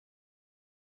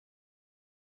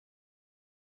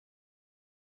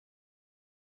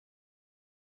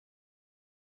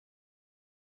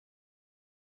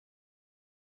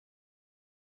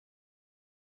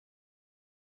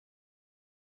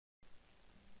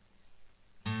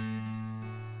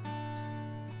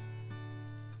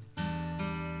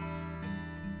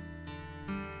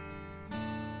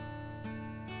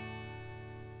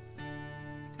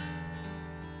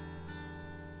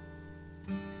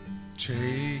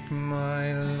Take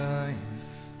my life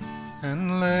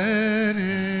and let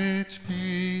it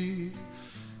be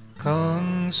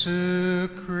consecrated,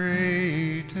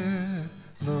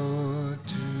 Lord,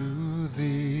 to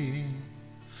Thee.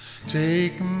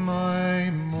 Take my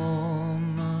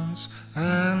moments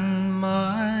and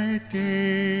my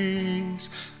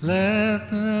days, let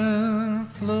them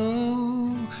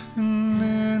flow in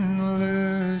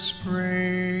endless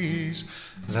praise,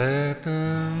 let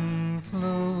them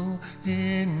flow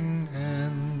in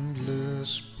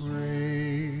endless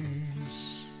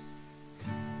praise.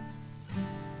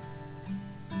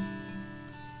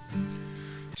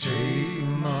 Take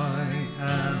my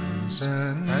hands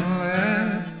and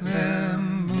let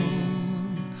them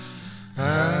move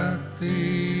at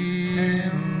the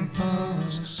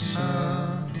impulse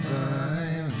of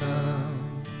Thy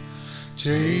love.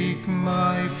 Take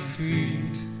my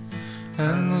feet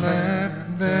and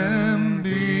let them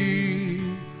be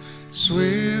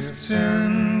swift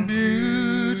and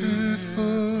beautiful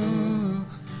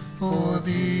for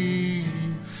Thee,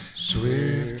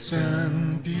 swift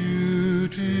and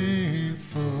beautiful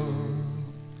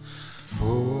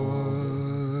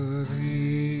for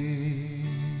Thee.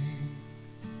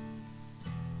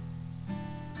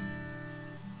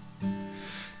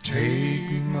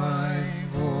 Take my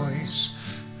voice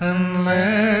and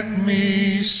let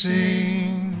me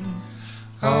sing,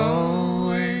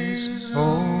 always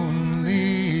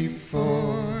only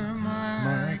for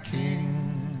my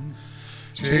King.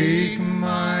 Take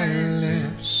my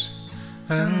lips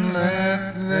and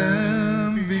let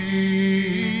them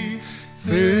be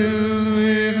filled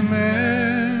with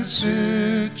messages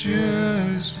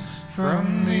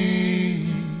from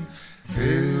Thee,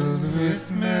 filled with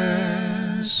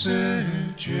messages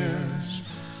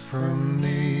from Thee.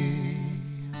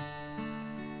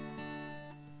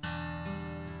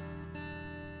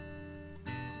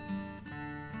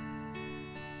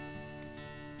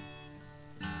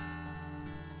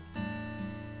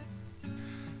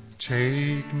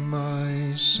 Take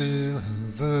my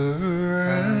silver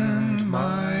and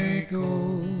my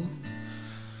gold,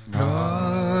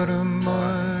 not a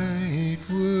mite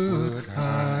would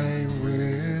I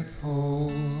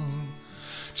withhold.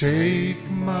 Take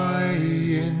my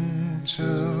intellect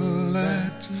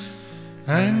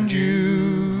and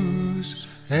use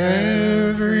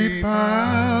every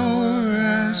power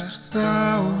as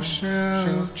Thou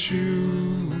shalt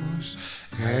choose,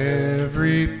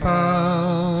 every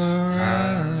power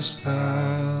as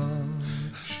Thou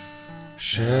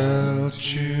shalt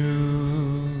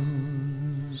choose.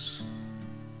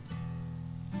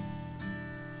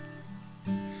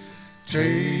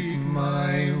 Take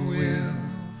my will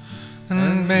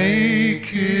and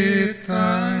make it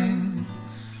Thine,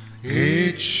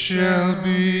 it shall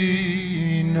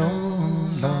be no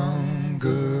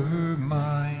longer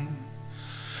mine.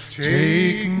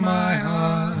 Take my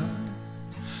heart,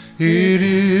 it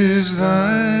is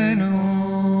Thine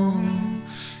own,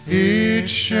 it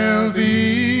shall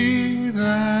be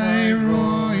Thy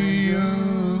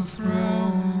royal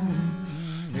throne,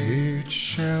 it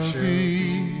shall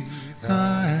be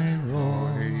Thy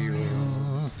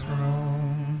royal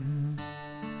throne.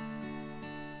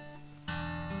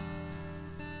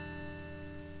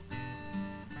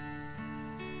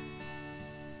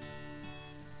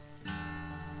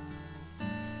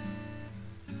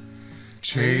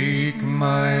 Take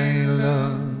my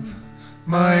love,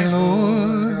 my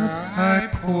Lord, I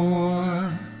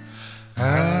pour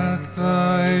at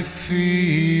Thy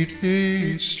feet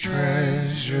its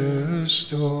treasure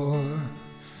store.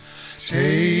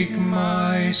 Take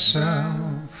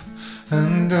myself,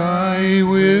 and I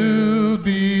will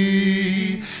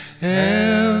be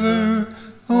ever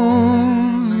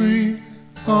only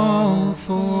all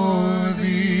for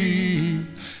Thee,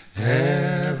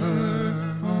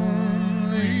 ever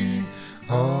only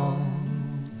all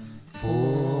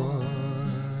for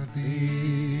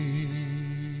Thee.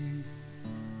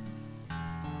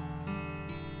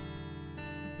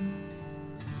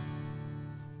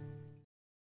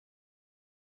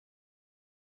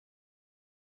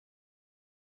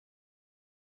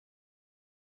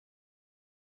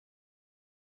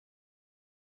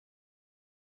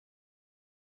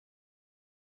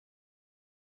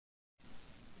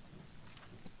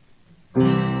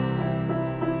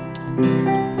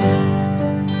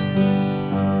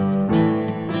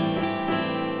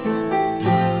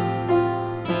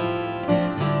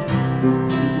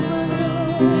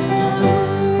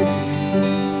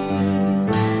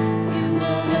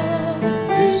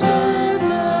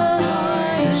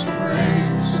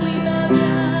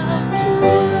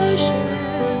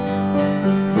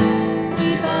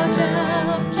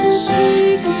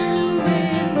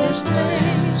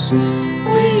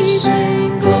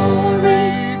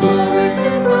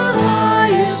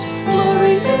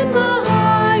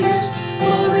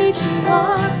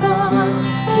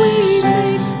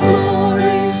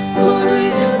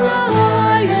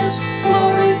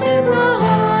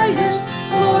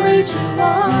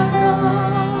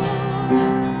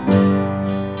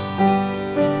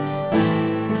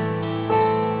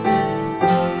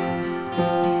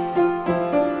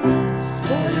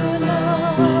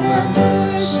 and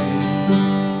mercy,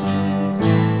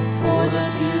 for the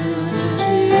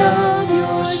beauty of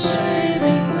your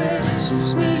saving grace.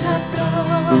 We have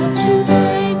come to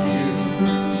thank you.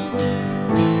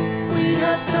 We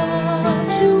have come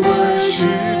to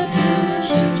worship you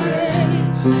today.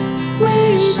 We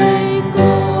sing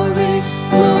glory,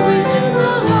 glory in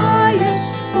the highest,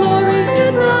 glory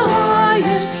in the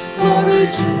highest, glory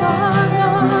to our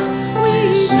God. We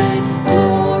sing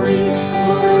glory,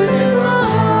 glory in the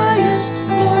highest,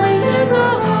 glory in the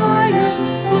highest,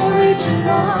 glory to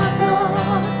our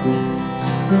God.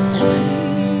 As we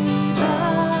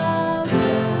bow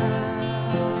down,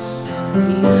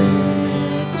 be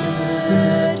lifted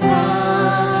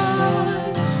high.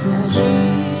 As we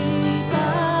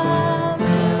bow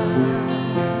down,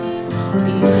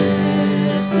 be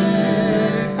lifted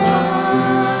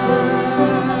high.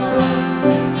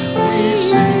 We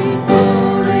sing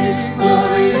glory,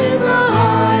 glory in the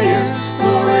highest,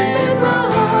 glory in the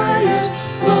highest,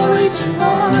 glory to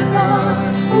our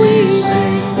God. We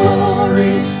sing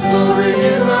glory, glory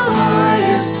in the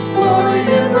highest, glory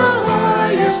in the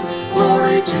highest,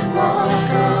 glory to our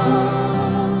God.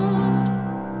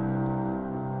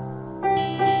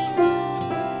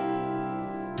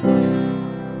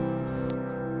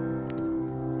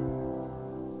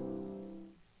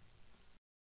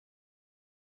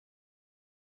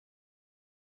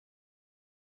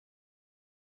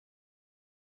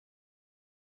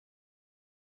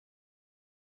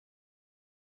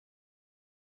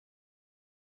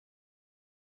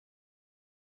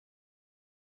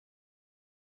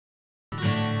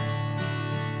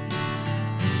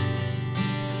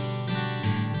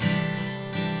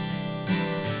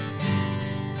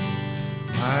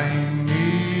 I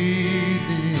need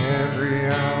thee every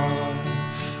hour,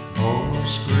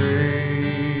 most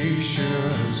gracious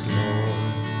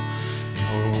Lord.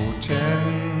 No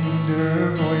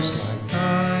tender voice like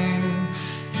thine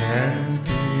can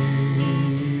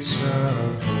peace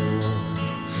afford.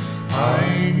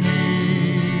 I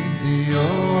need thee,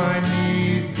 oh, I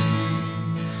need thee.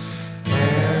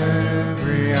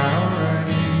 Every hour I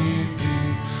need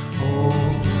thee. Oh,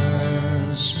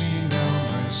 bless me now,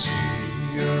 my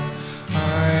Savior. I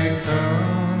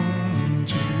come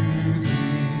to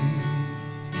thee.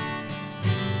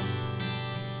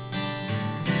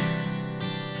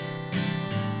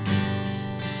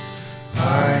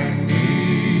 I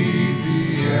need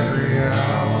thee every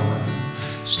hour.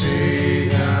 Stay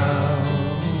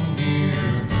down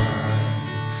nearby.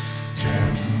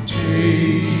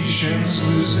 Temptations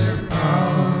lose their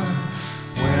power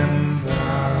when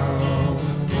thou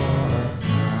art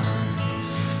nigh.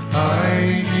 I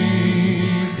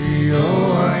need thee,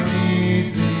 oh, I need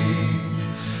thee.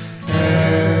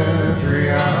 Every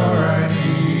hour I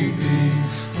need thee.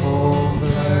 Oh,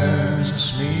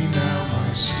 bless me now,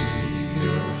 my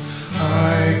Savior.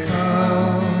 I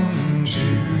come to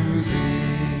thee.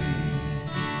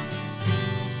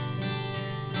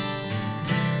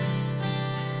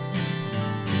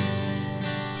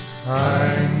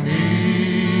 I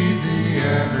need thee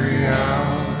every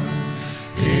hour,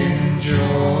 in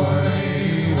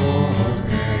joy or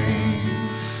pain.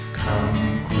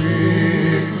 Come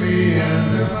quickly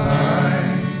and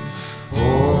abide,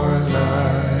 or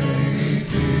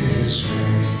life is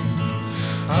vain.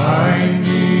 I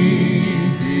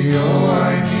need thee, oh,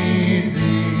 I need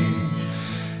thee.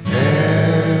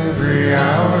 Every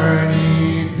hour I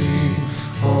need thee.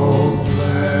 Oh,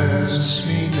 bless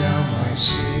me now, my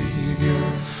Savior.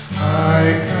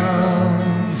 I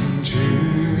come to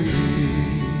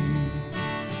thee.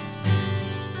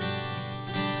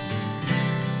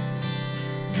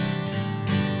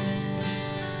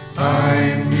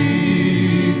 I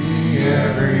need thee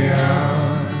every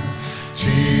hour.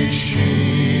 Teach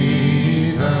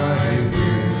me thy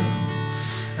will,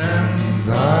 and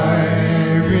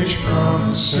thy rich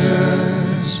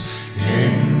promises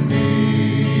in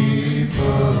me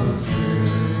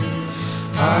fulfill.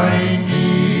 I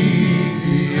need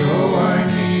thee, oh, I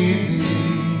need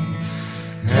thee.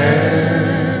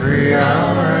 Every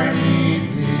hour I need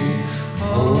thee.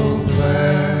 Oh,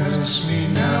 bless me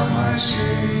now, my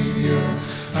Savior.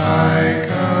 I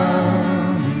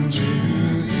come to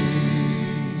thee.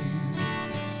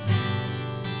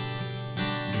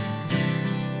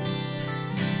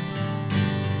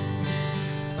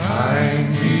 I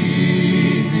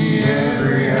need thee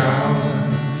every hour,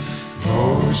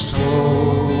 most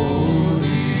holy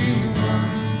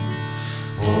one.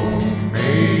 Oh,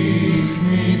 make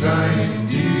me thine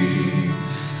indeed,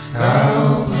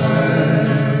 thou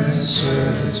blessed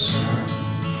Son.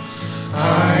 I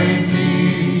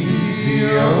need thee,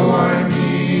 oh, I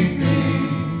need thee.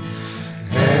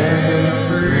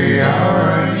 Every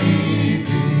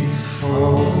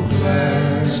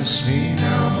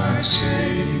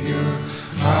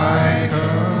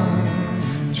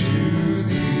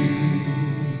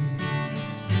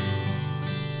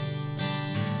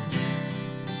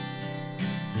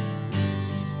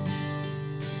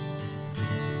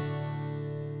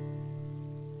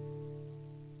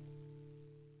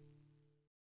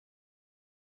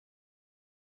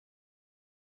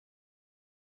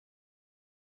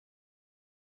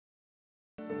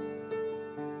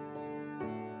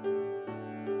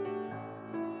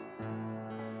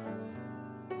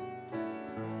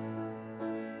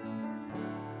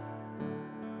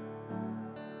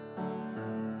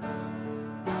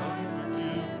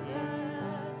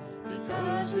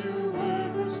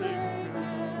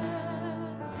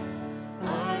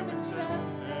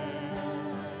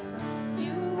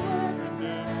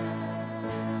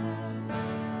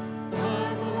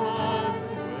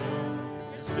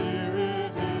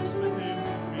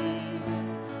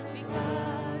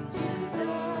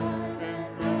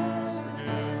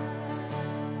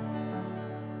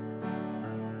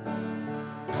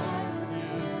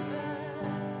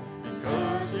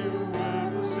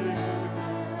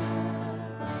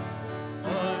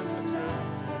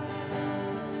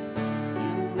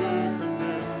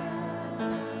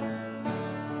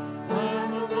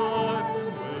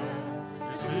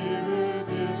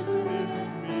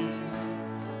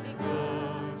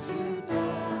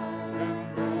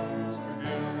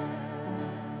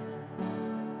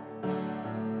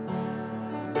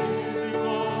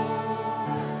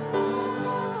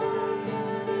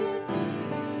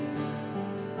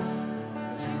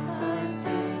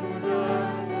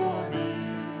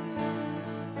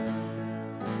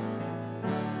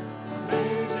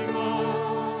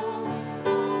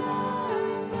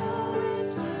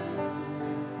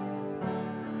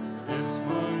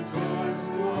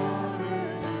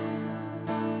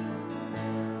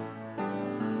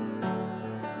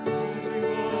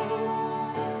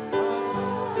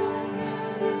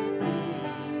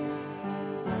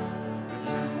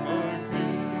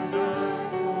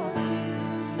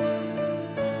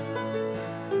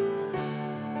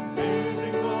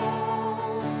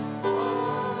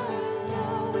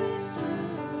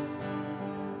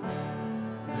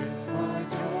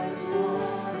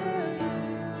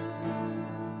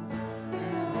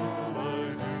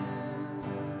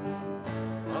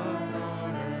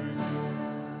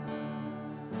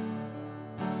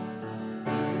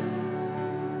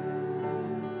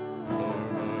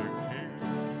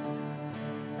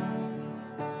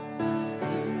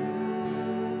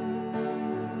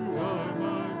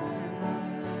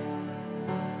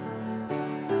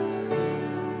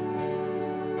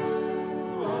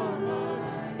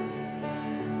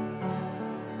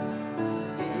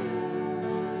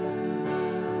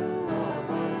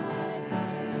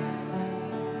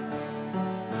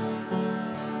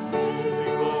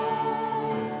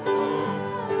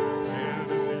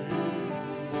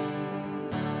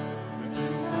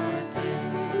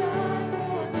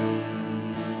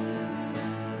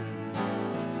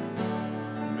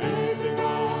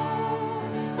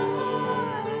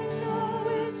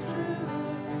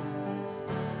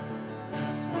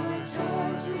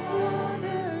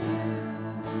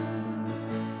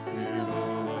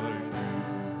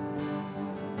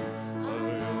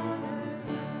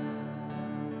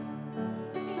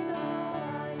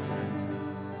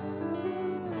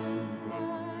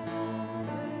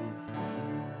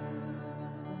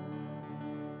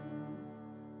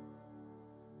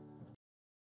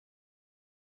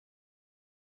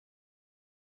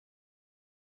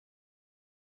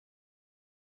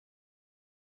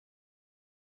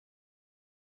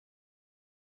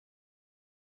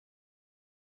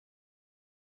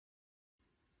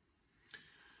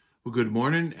Well, good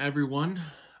morning, everyone.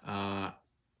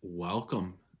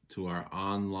 Welcome to our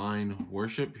online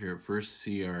worship here at First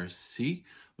CRC.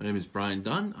 My name is Brian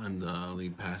Dunn. I'm the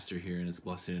lead pastor here, and it's a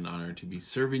blessing and honor to be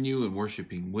serving you and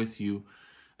worshiping with you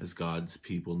as God's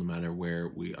people, no matter where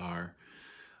we are.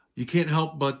 You can't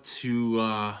help but to,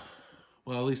 well,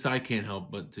 at least I can't help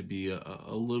but to be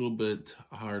a little bit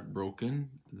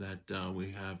heartbroken that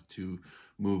we have to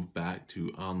move back to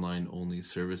online-only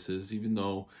services, even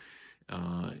though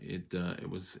it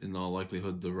was in all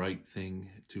likelihood the right thing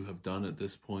to have done at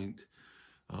this point.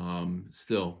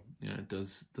 Still, yeah, it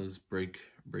does break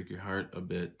your heart a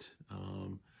bit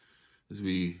as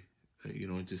we,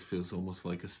 it just feels almost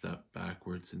like a step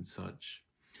backwards and such.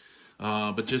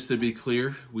 But just to be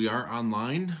clear, we are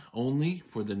online only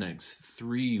for the next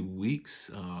 3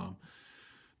 weeks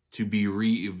to be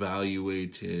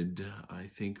reevaluated. I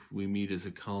think we meet as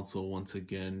a council once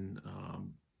again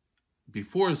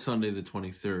before Sunday the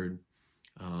 23rd,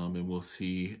 and we'll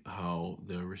see how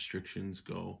the restrictions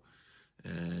go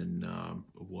and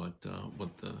what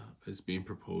is being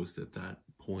proposed at that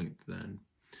point then.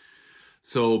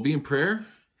 So be in prayer,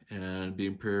 and be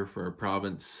in prayer for our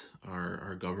province,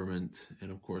 our government,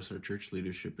 and of course our church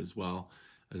leadership as well,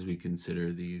 as we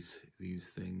consider these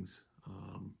things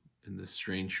in this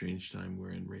strange time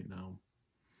we're in right now.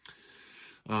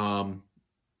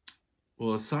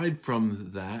 Well, aside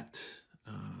from that,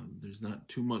 there's not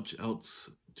too much else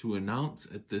to announce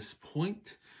at this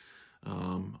point,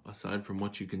 aside from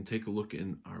what you can take a look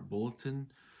in our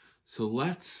bulletin. So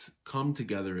let's come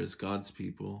together as God's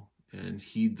people and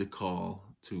heed the call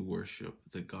to worship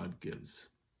that God gives.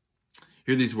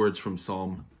 Hear these words from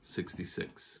Psalm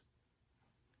 66.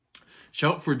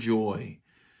 Shout for joy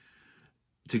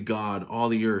to God, all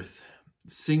the earth.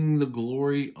 Sing the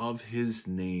glory of his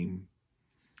name.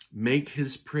 Make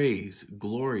his praise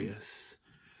glorious.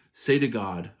 Say to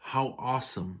God, how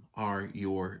awesome are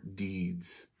your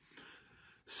deeds.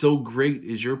 So great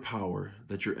is your power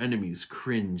that your enemies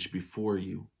cringe before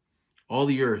you. All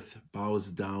the earth bows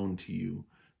down to you.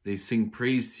 They sing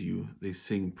praise to you. They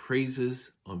sing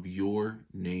praises of your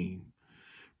name.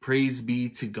 Praise be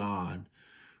to God,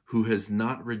 who has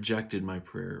not rejected my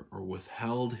prayer or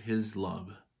withheld his love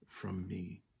from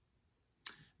me.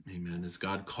 Amen. As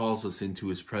God calls us into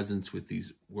his presence with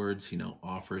these words, he now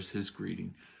offers his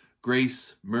greeting.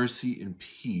 Grace, mercy, and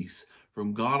peace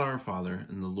from God our Father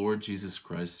and the Lord Jesus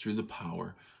Christ through the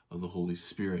power of the Holy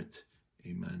Spirit.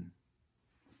 Amen.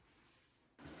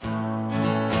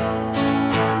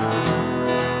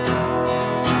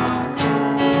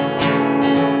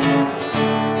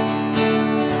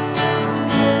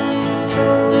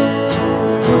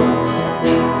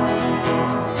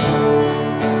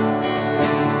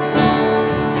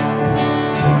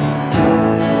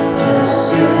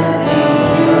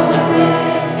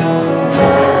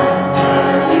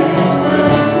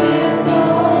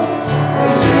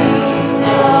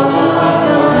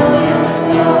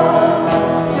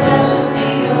 Blessed be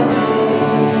your name.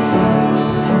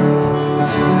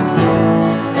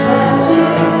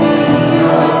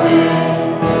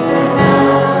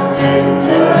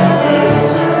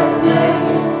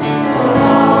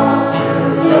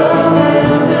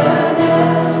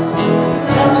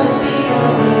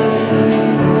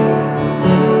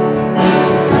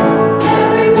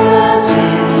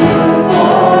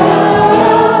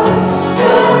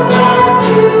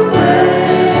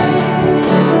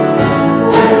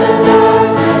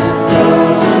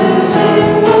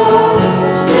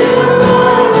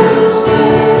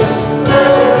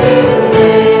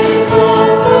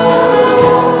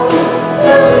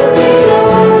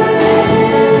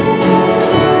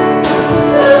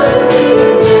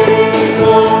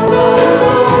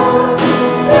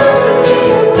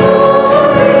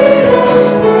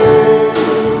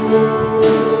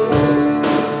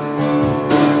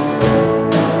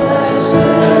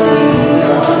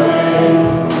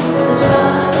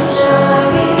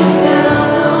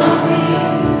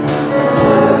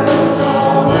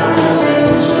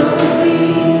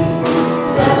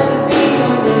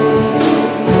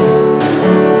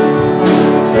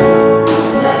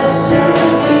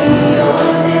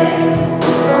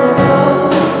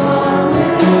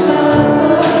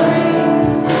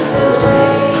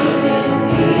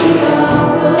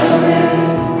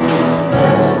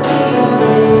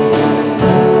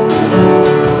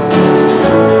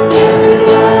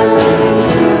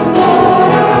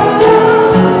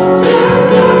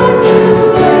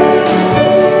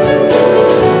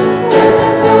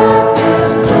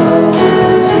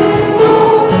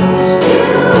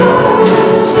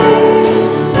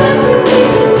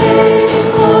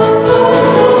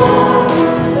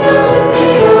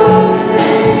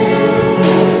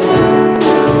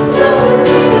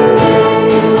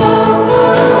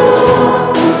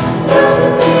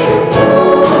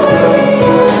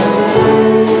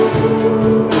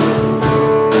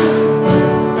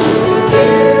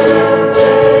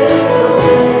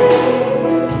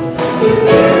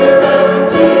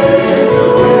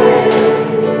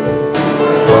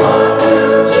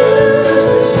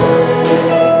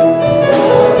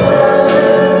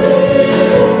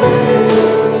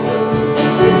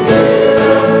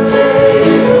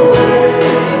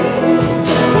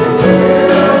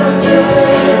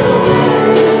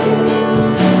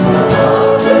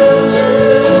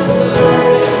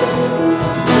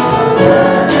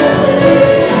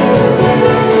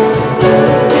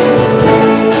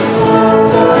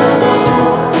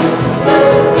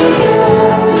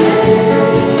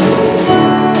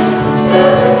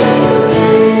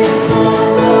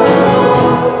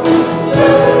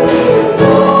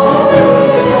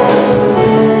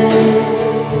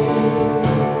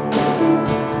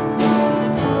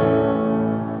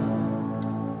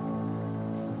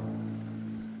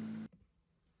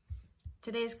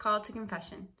 call to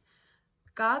confession.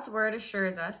 God's word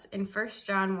assures us in 1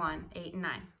 John 1, 8 and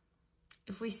 9.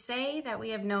 If we say that we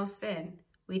have no sin,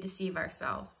 we deceive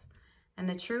ourselves, and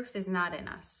the truth is not in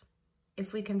us.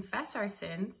 If we confess our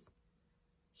sins,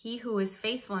 he who is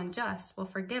faithful and just will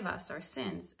forgive us our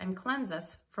sins and cleanse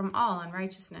us from all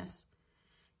unrighteousness.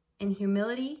 In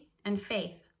humility and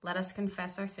faith, let us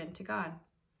confess our sin to God.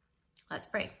 Let's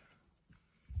pray.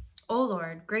 O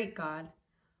Lord, great God,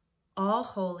 all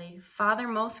holy, Father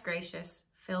most gracious,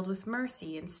 filled with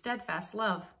mercy and steadfast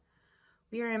love,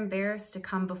 we are embarrassed to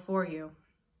come before you,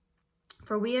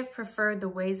 for we have preferred the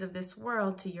ways of this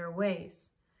world to your ways.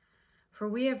 For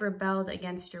we have rebelled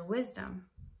against your wisdom,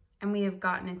 and we have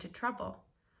gotten into trouble,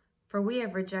 for we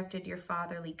have rejected your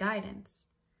fatherly guidance,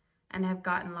 and have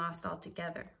gotten lost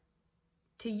altogether.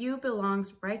 To you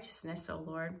belongs righteousness, O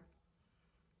Lord,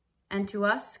 and to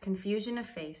us confusion of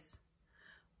face.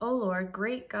 O Lord,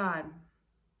 great God,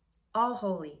 all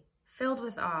holy, filled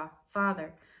with awe,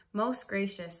 Father, most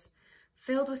gracious,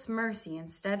 filled with mercy and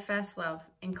steadfast love,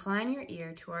 incline your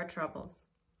ear to our troubles.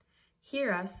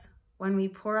 Hear us when we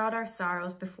pour out our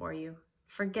sorrows before you.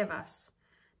 Forgive us,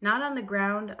 not on the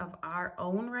ground of our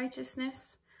own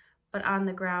righteousness, but on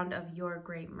the ground of your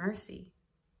great mercy,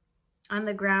 on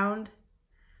the ground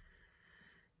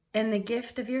and the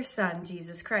gift of your Son,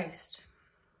 Jesus Christ.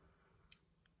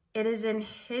 It is in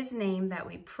his name that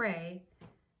we pray,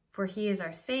 for he is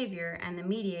our Savior and the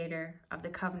mediator of the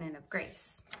covenant of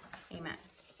grace. Amen.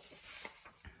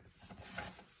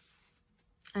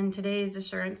 And today's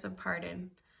assurance of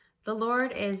pardon. The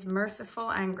Lord is merciful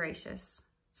and gracious,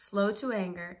 slow to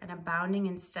anger and abounding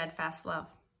in steadfast love.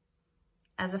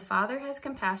 As a father has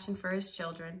compassion for his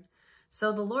children,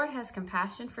 so the Lord has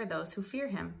compassion for those who fear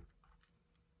him.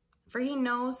 For he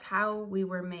knows how we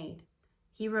were made.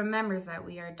 He remembers that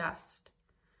we are dust.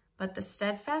 But the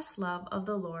steadfast love of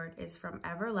the Lord is from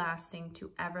everlasting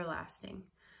to everlasting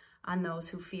on those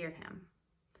who fear him,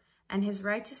 and his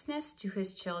righteousness to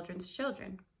his children's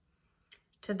children,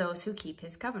 to those who keep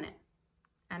his covenant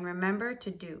and remember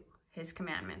to do his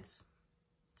commandments.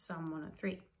 Psalm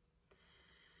 103.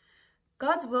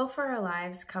 God's will for our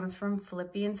lives comes from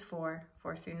Philippians 4,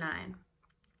 4-9.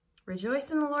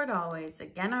 Rejoice in the Lord always.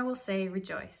 Again, I will say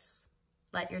rejoice.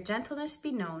 Let your gentleness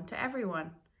be known to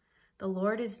everyone. The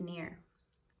Lord is near.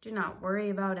 Do not worry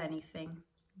about anything,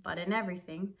 but in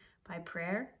everything, by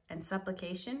prayer and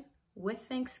supplication, with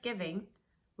thanksgiving,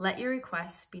 let your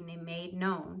requests be made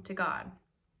known to God.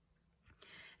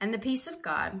 And the peace of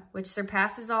God, which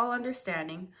surpasses all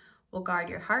understanding, will guard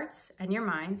your hearts and your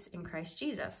minds in Christ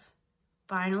Jesus.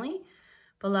 Finally,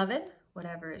 beloved,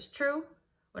 whatever is true,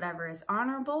 whatever is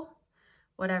honorable,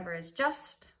 whatever is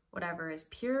just, whatever is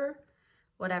pure,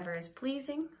 whatever is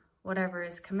pleasing, whatever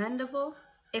is commendable,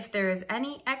 if there is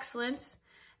any excellence,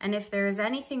 and if there is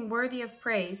anything worthy of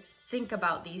praise, think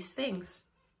about these things.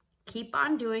 Keep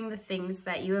on doing the things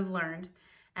that you have learned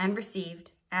and received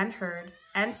and heard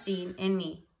and seen in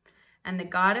me, and the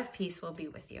God of peace will be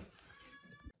with you.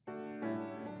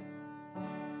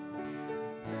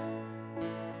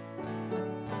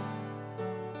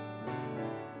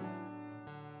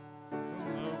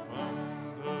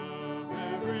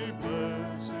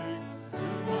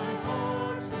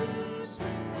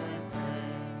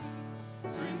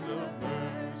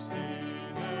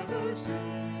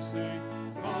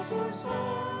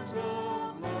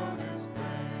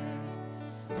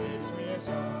 Teach me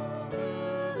some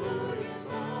melodious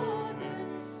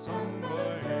sonnet,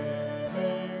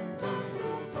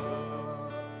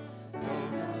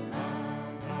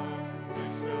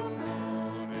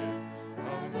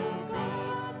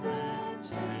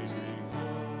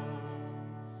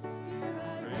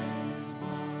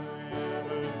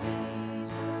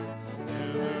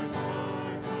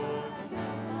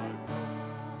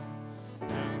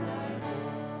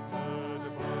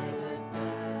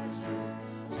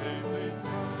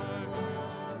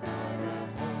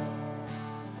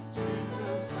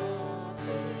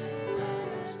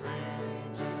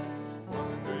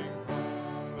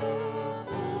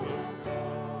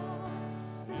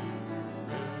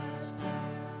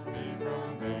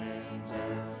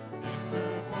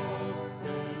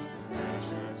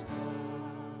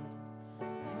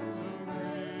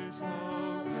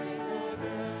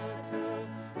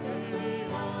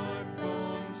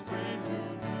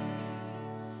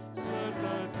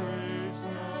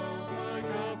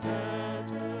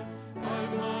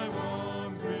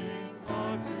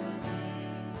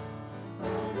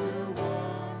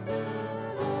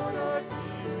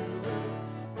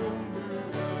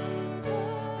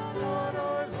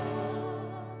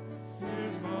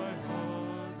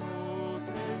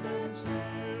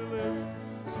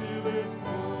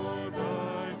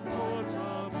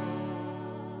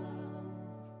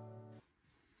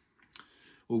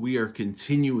 Well, we are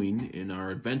continuing in our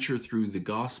adventure through the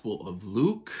Gospel of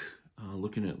Luke,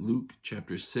 looking at Luke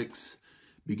chapter 6,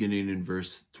 beginning in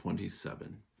verse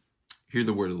 27. Hear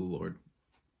the word of the Lord.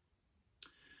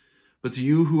 But to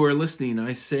you who are listening,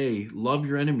 I say, love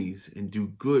your enemies and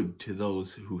do good to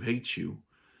those who hate you.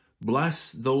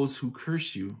 Bless those who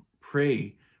curse you.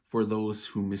 Pray for those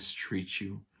who mistreat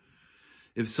you.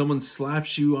 If someone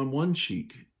slaps you on one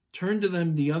cheek, turn to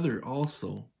them the other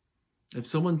also. If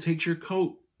someone takes your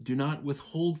coat, do not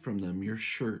withhold from them your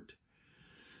shirt.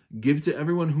 Give to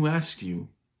everyone who asks you,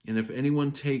 and if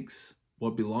anyone takes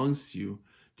what belongs to you,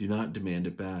 do not demand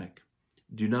it back.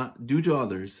 Do not do to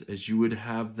others as you would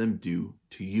have them do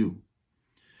to you.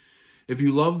 If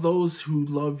you love those who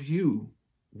love you,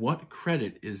 what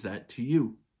credit is that to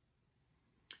you?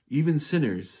 Even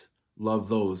sinners love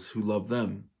those who love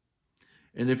them.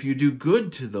 And if you do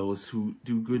good to those who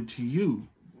do good to you,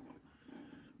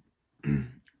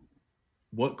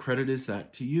 what credit is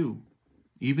that to you?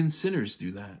 Even sinners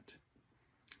do that.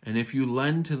 And if you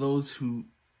lend to those whom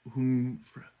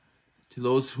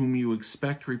you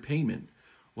expect repayment,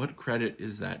 what credit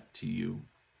is that to you?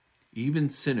 Even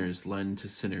sinners lend to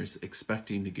sinners,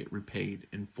 expecting to get repaid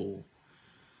in full.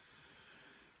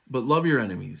 But love your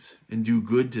enemies and do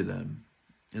good to them,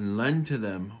 and lend to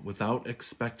them without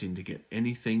expecting to get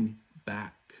anything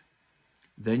back.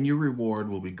 Then your reward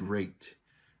will be great,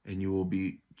 and you will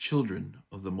be children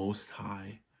of the Most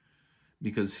High,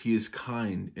 because he is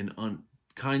kind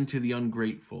to the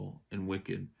ungrateful and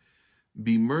wicked.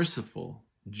 Be merciful,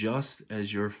 just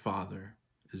as your Father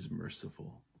is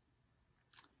merciful.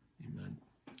 Amen.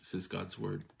 This is God's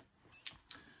word.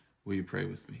 Will you pray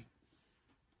with me?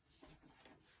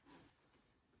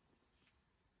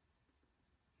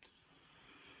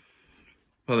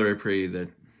 Father, I pray that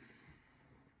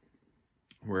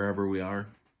wherever we are,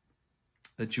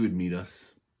 that you would meet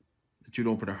us, that you'd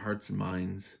open our hearts and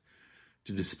minds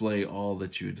to display all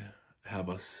that you'd have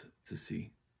us to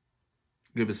see.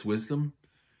 Give us wisdom,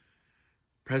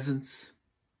 presence,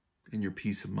 and your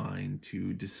peace of mind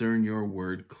to discern your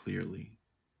word clearly.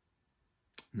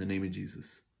 In the name of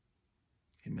Jesus,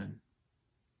 amen.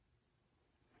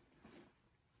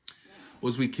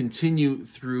 As we continue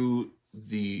through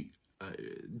the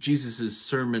Jesus'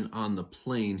 Sermon on the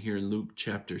Plain here in Luke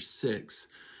chapter 6,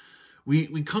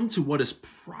 we come to what is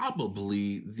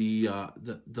probably the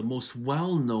most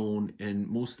well-known and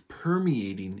most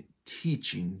permeating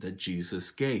teaching that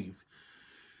Jesus gave.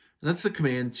 And that's the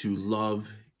command to love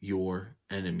your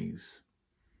enemies.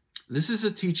 This is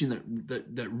a teaching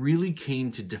that really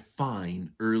came to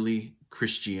define early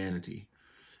Christianity.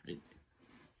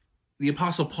 The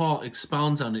Apostle Paul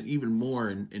expounds on it even more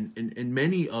in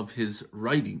many of his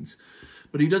writings,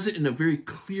 but he does it in a very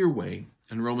clear way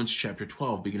in Romans chapter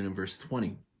 12, beginning in verse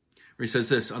 20, where he says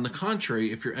this: on the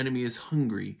contrary, if your enemy is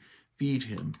hungry, feed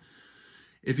him.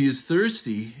 If he is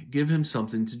thirsty, give him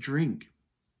something to drink.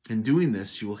 In doing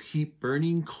this, you will heap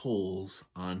burning coals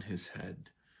on his head.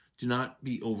 Do not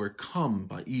be overcome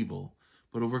by evil,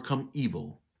 but overcome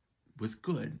evil with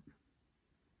good.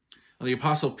 Now, the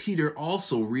Apostle Peter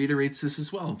also reiterates this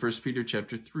as well in 1 Peter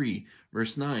chapter 3,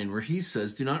 verse 9, where he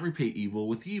says, do not repay evil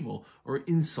with evil or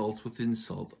insult with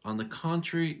insult. On the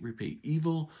contrary, repay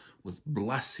evil with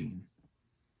blessing.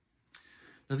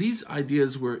 Now, these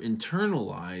ideas were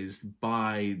internalized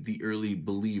by the early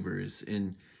believers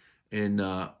in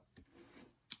the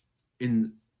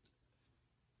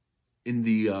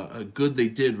good they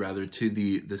did, rather, to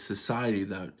the society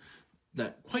that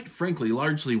quite frankly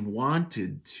largely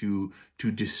wanted to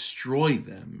destroy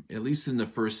them, at least in the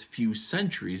first few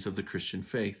centuries of the Christian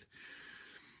faith.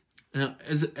 Now,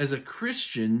 as a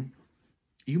Christian,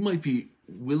 you might be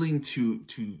willing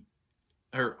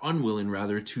or unwilling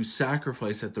rather, to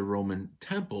sacrifice at the Roman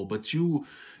temple, but you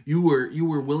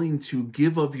were willing to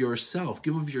give of yourself,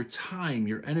 give of your time,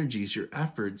 your energies, your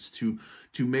efforts to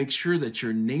make sure that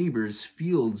your neighbors'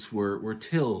 fields were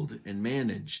tilled and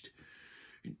managed.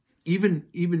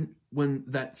 Even when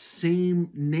that same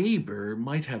neighbor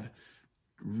might have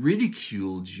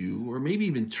ridiculed you or maybe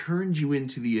even turned you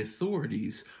into the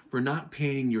authorities for not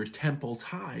paying your temple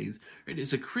tithe, right?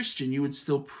 As a Christian, you would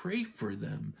still pray for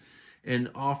them and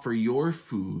offer your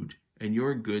food and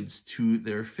your goods to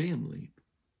their family.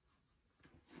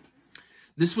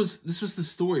 This was the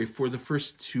story for the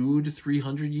first 200 to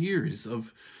 300 years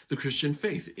of the Christian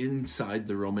faith inside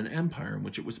the Roman Empire in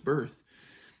which it was birthed.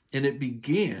 And it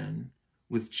began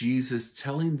with Jesus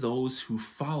telling those who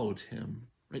followed him,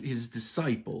 right, his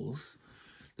disciples,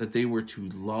 that they were to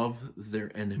love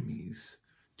their enemies,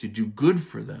 to do good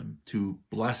for them, to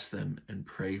bless them and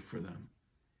pray for them.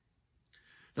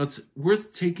 Now, it's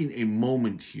worth taking a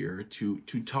moment here to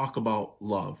talk about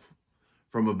love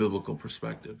from a biblical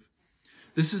perspective.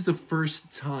 This is the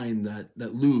first time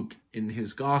that Luke, in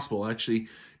his gospel, actually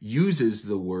uses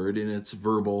the word in its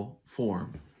verbal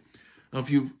form. Now, if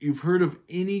you've heard of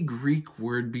any Greek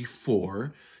word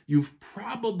before, you've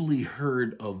probably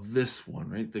heard of this one,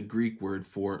 right? The Greek word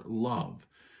for love.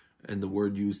 And the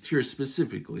word used here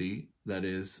specifically, that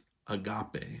is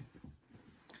agape.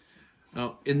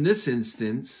 Now, in this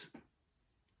instance,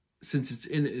 since it's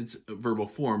in its verbal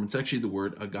form, it's actually the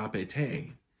word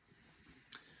agapete.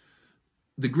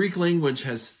 The Greek language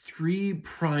has three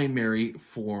primary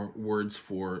words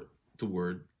for the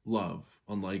word love,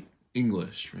 unlike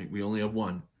English, right? We only have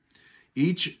one.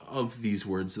 Each of these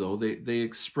words, though, they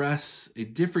express a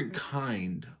different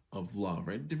kind of love,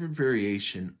 right? Different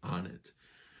variation on it.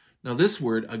 Now, this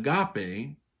word,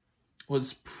 agape,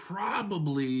 was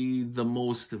probably the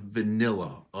most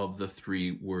vanilla of the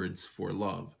three words for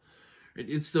love.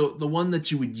 It's the one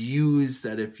that you would use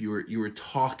that if you were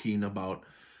talking about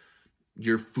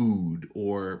your food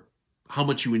or how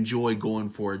much you enjoy going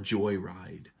for a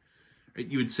joyride. Right?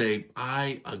 You would say,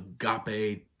 I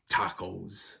agape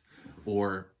tacos,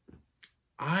 or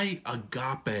I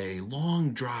agape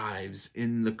long drives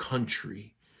in the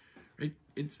country. Right?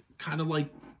 It's kind of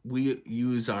like we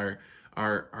use our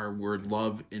word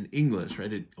love in English,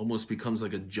 right? It almost becomes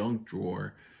like a junk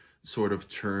drawer sort of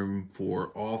term for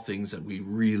all things that we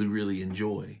really, really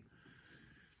enjoy.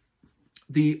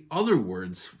 The other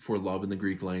words for love in the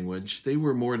Greek language, they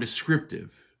were more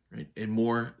descriptive, right? And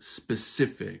more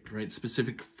specific, right?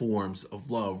 Specific forms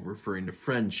of love referring to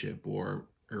friendship or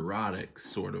erotic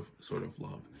sort of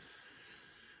love.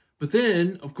 But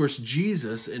then, of course,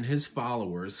 Jesus and his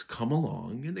followers come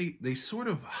along and they sort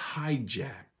of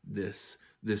hijack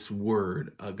this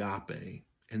word agape,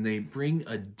 and they bring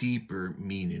a deeper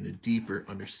meaning, a deeper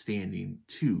understanding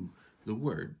to the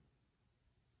word.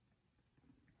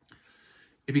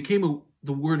 It became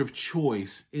the word of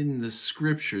choice in the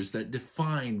scriptures that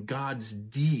defined God's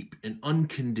deep and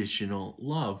unconditional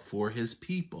love for his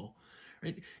people.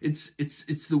 Right?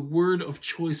 It's the word of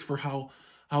choice for how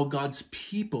God's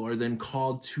people are then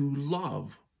called to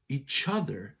love each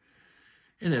other.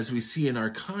 And as we see in our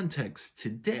context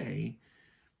today,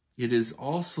 it is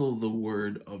also the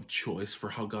word of choice for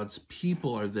how God's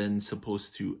people are then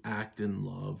supposed to act in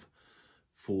love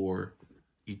for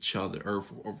each other, or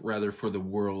rather for the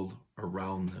world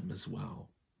around them as well.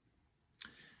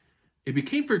 It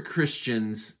became for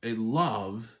Christians a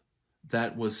love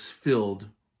that was filled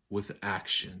with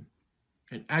action.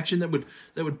 An action that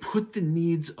would put the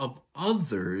needs of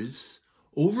others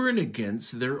over and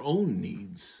against their own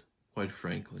needs, quite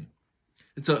frankly.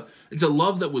 It's a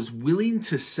love that was willing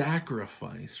to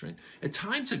sacrifice, right? At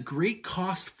times at great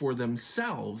cost for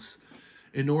themselves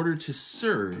in order to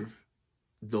serve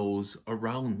those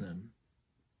around them.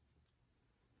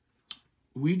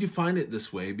 We define it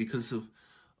this way because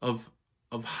of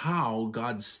how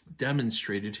God's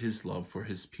demonstrated his love for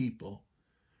his people.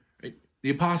 Right?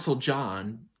 The Apostle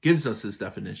John gives us this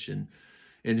definition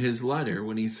in his letter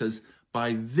when he says,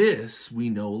 "By this we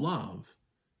know love,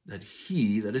 that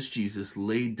he, that is Jesus,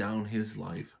 laid down his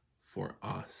life for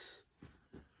us."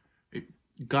 Right?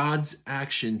 God's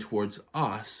action towards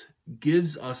us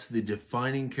gives us the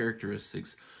defining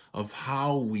characteristics of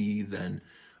how we then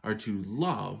are to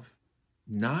love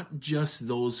not just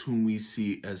those whom we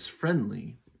see as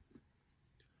friendly,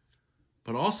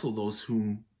 but also those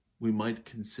whom we might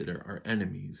consider our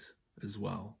enemies as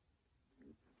well.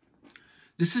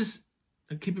 This is,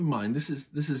 keep in mind, this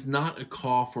is not a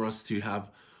call for us to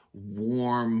have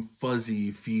warm,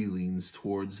 fuzzy feelings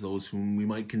towards those whom we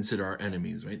might consider our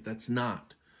enemies, right? That's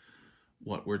not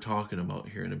what we're talking about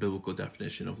here in a biblical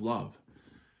definition of love.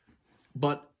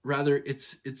 But rather,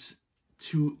 it's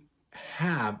to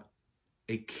have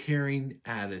a caring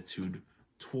attitude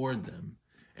toward them,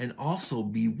 and also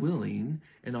be willing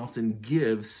and often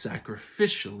give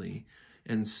sacrificially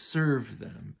and serve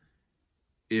them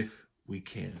if we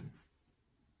can.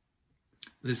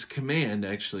 This command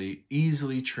actually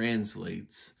easily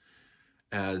translates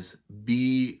as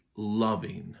be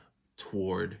loving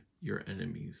toward your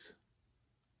enemies.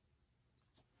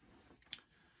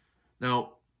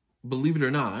 Now, believe it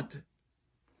or not,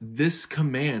 this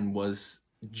command was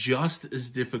just as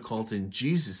difficult in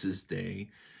Jesus' day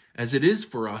as it is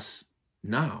for us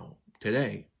now,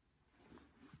 today.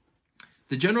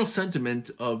 The general sentiment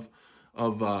of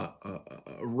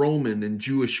Roman and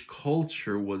Jewish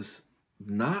culture was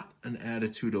not an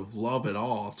attitude of love at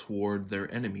all toward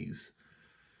their enemies.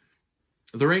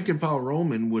 The rank and file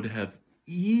Roman would have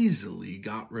easily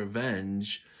got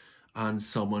revenge on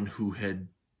someone who had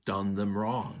done them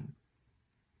wrong.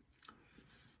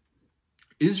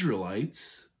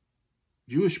 Israelites,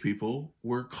 Jewish people,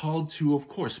 were called to, of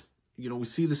course, we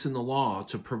see this in the law,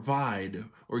 to provide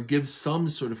or give some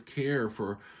sort of care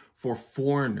for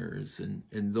foreigners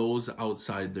and those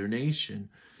outside their nation.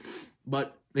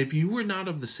 But if you were not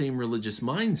of the same religious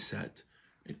mindset,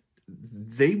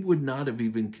 they would not have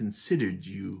even considered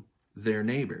you their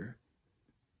neighbor.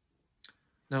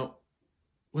 Now,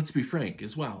 let's be frank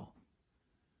as well.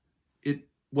 It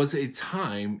was a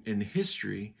time in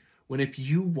history when if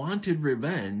you wanted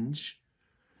revenge,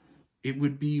 it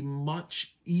would be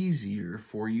much easier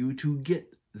for you to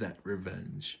get that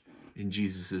revenge in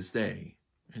Jesus' day.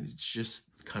 And it's just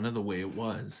kind of the way it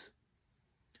was.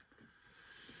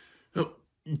 Now,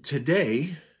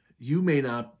 today, you may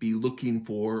not be looking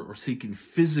for or seeking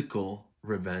physical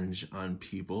revenge on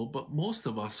people, but most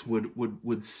of us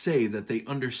would say that they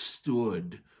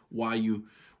understood why you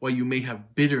may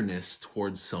have bitterness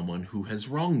towards someone who has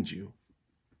wronged you.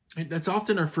 Right? That's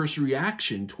often our first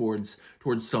reaction towards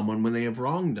someone when they have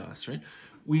wronged us, right?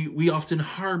 We often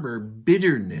harbor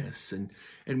bitterness and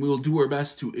we will do our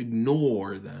best to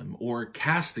ignore them or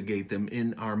castigate them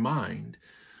in our mind,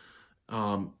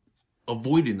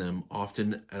 avoiding them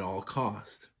often at all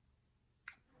cost.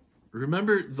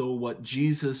 Remember, though, what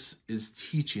Jesus is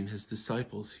teaching his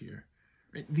disciples here.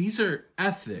 Right? These are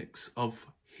ethics of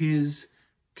his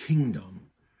kingdom.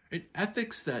 Right?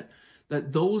 Ethics that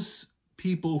those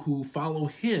people who follow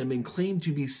him and claim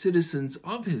to be citizens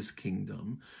of his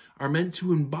kingdom are meant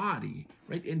to embody,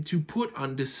 right, and to put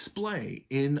on display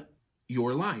in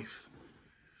your life.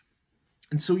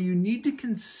 And so you need to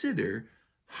consider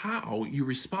how you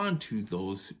respond to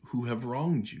those who have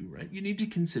wronged you, right? You need to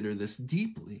consider this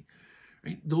deeply,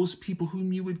 right? Those people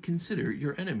whom you would consider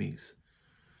your enemies.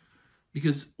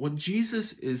 Because what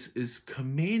Jesus is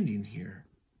commanding here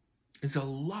is a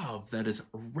love that is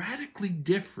radically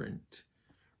different,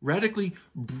 radically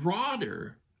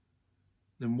broader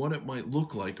than what it might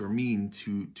look like or mean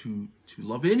to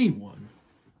love anyone,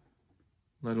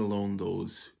 let alone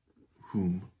those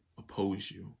whom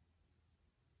oppose you.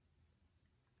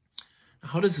 Now,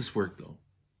 how does this work, though?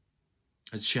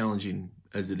 As challenging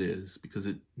as it is, because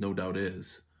it no doubt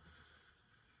is.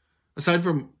 Aside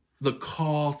from the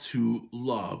call to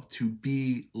love, to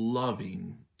be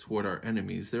loving toward our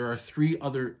enemies, there are 3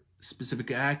 other specific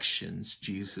actions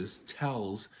Jesus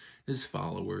tells his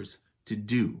followers to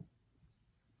do.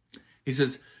 He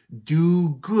says, do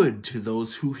good to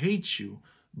those who hate you,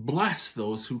 bless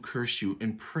those who curse you,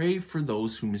 and pray for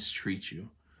those who mistreat you.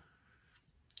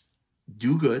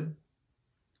 Do good,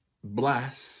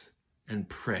 bless, and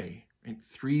pray. Right?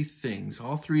 3 things.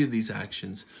 All 3 of these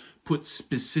actions put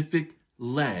specific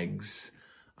legs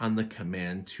on the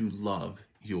command to love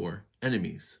your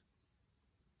enemies.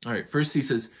 All right, first he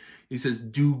says,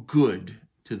 do good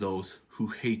to those who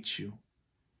hate you.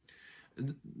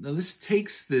 Now this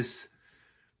takes this,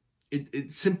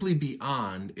 it's simply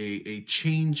beyond a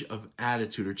change of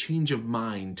attitude or change of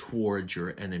mind towards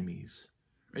your enemies.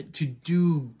 Right? To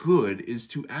do good is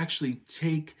to actually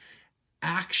take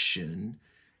action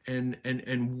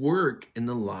and work in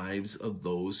the lives of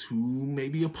those who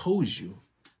maybe oppose you.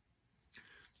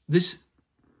 This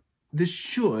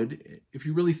should, if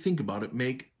you really think about it,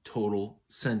 make total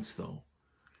sense, though.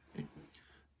 Right?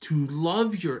 To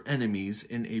love your enemies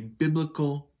in a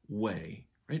biblical way,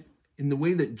 right? In the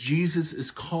way that Jesus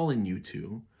is calling you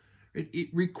to, right? It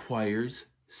requires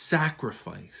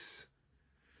sacrifice.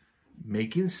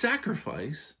 Making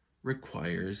sacrifice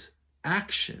requires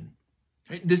action.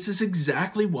 Right? This is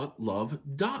exactly what love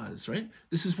does, right?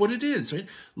 This is what it is, right?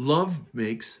 Love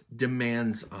makes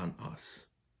demands on us.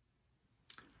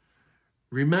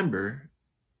 Remember,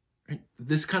 right,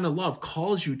 this kind of love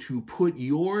calls you to put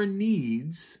your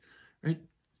needs, right,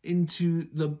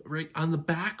 on the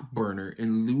back burner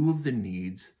in lieu of the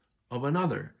needs of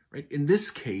another, right? In this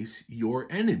case, your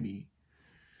enemy.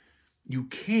 You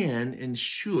can and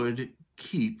should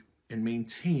keep and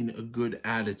maintain a good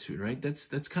attitude, right?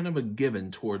 That's kind of a given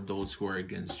toward those who are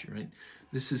against you, right?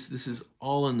 This is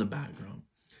all in the background,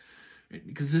 right?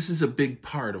 Because this is a big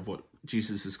part of what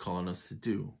Jesus is calling us to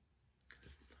do.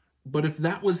 But if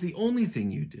that was the only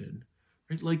thing you did,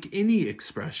 right, like any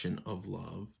expression of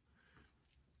love,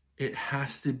 it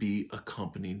has to be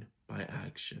accompanied by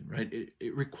action, right?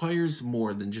 It requires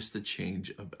more than just a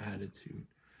change of attitude.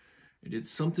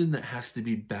 It's something that has to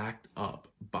be backed up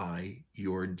by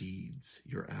your deeds,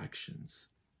 your actions.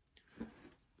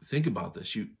 Think about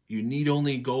this. You need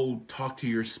only go talk to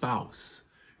your spouse.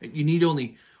 You need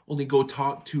only go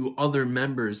talk to other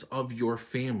members of your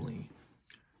family.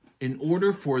 in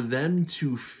order for them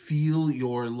to feel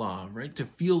your love, right? To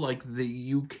feel like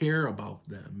you care about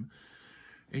them,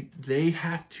 right? They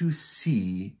have to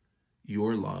see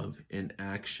your love in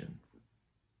action.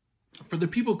 For the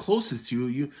people closest to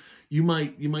you, you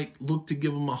might look to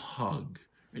give them a hug,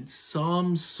 right?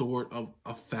 Some sort of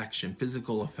affection,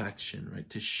 physical affection, right?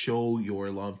 To show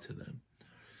your love to them.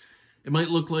 It might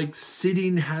look like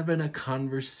sitting, having a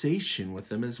conversation with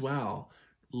them as well,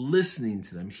 listening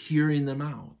to them, hearing them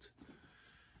out.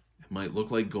 It might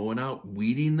look like going out,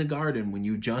 weeding the garden when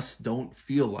you just don't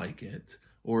feel like it,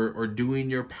 or doing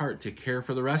your part to care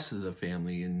for the rest of the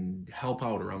family and help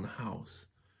out around the house.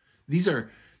 These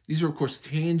are, of course,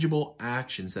 tangible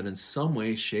actions that in some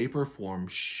way, shape, or form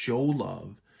show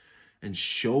love and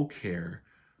show care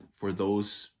for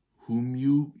those whom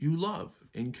you love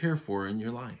and care for in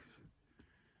your life.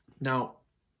 Now,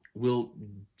 will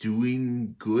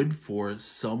doing good for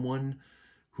someone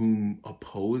whom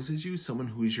opposes you, someone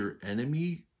who's your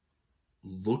enemy,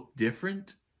 look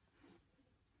different?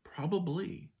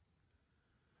 Probably.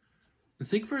 And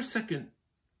think for a second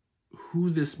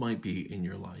who this might be in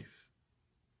your life.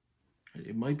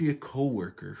 It might be a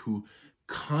coworker who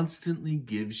constantly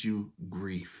gives you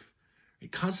grief,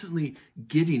 right? Constantly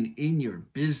getting in your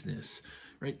business,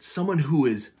 right? Someone who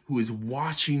is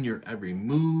watching your every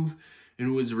move and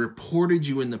who has reported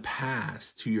you in the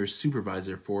past to your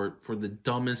supervisor for the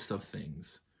dumbest of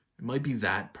things. It might be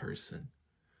that person.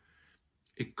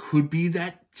 It could be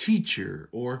that teacher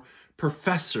or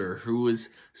professor who is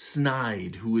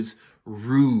snide, who is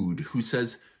rude, who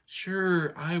says,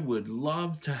 "Sure, I would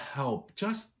love to help.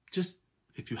 Just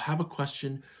if you have a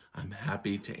question, I'm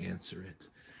happy to answer it."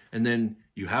 And then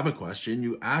you have a question,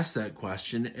 you ask that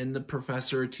question, and the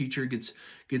professor or teacher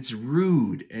gets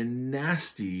rude and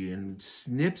nasty and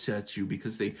snips at you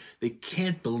because they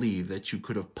can't believe that you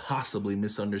could have possibly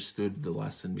misunderstood the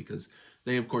lesson because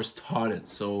they, of course, taught it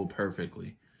so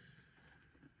perfectly.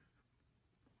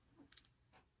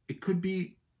 It could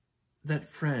be that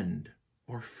friend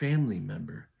or family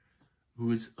member who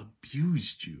has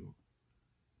abused you,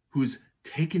 who has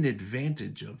taken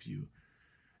advantage of you.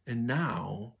 And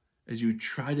now, as you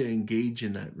try to engage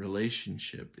in that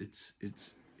relationship, it's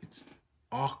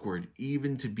awkward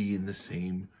even to be in the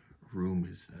same room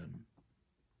as them.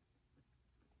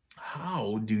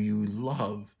 How do you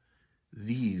love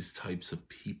these types of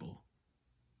people?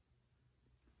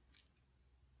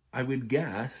 I would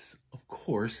guess, of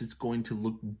course, it's going to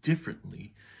look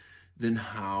differently than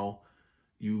how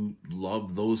you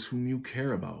love those whom you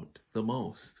care about the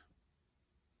most.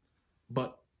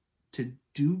 But to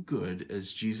do good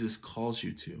as Jesus calls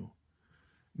you to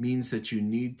means that you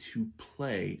need to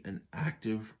play an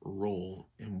active role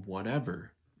in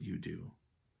whatever you do.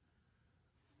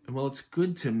 And while it's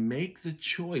good to make the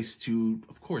choice to,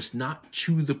 of course, not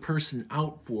chew the person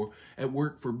out at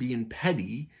work for being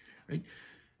petty, right?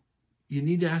 You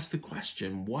need to ask the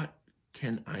question, what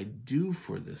can I do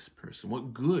for this person?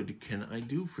 What good can I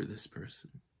do for this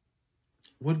person?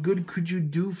 What good could you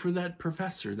do for that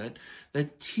professor,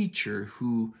 that teacher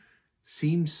who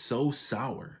seems so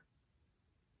sour?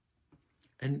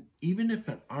 And even if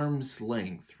at arm's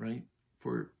length, right,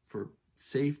 for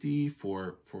safety,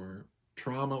 for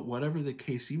trauma, whatever the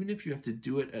case, even if you have to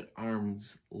do it at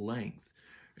arm's length,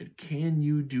 right, can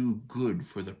you do good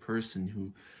for the person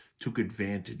who took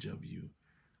advantage of you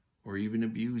or even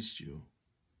abused you?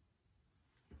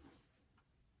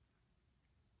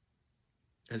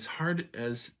 As hard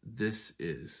as this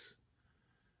is,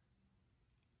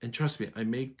 and trust me, I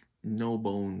make no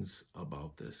bones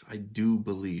about this. I do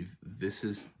believe this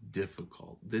is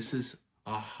difficult. This is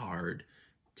a hard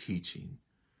teaching,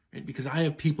 right? Because I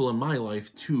have people in my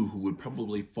life too who would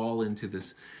probably fall into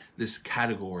this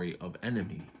category of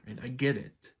enemy, right? I get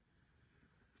it.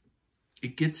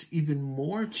 It gets even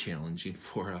more challenging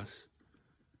for us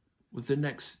with the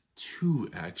next two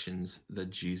actions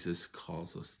that Jesus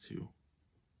calls us to.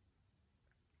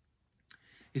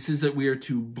 He says that we are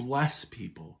to bless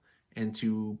people and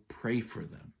to pray for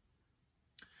them.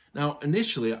 Now,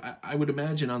 initially, I would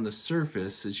imagine on the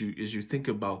surface, as you think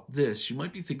about this, you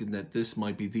might be thinking that this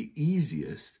might be the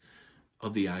easiest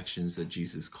of the actions that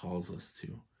Jesus calls us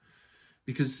to.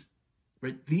 Because,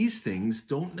 right, these things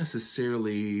don't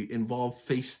necessarily involve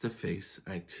face-to-face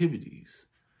activities.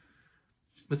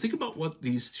 But think about what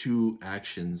these two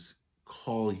actions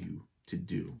call you to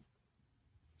do.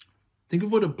 Think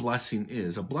of what a blessing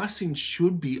is. A blessing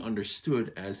should be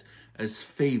understood as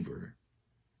favor.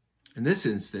 In this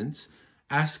instance,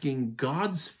 asking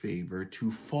God's favor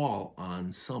to fall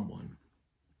on someone.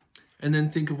 And then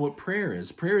think of what prayer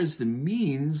is. Prayer is the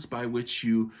means by which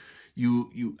you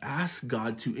You ask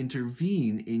God to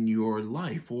intervene in your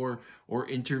life or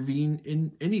intervene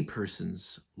in any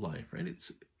person's life, right?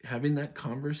 It's having that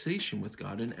conversation with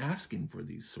God and asking for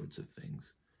these sorts of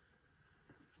things.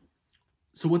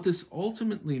 So what this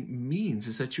ultimately means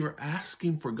is that you're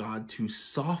asking for God to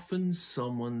soften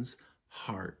someone's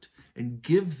heart and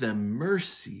give them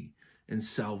mercy and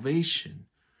salvation,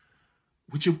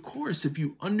 which, of course, if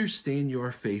you understand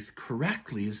your faith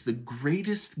correctly, is the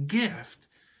greatest gift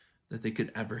that they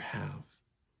could ever have.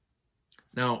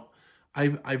 Now,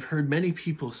 I've heard many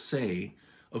people say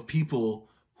of people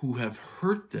who have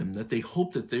hurt them that they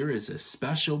hope that there is a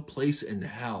special place in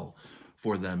hell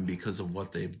for them because of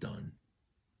what they've done.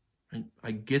 And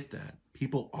I get that.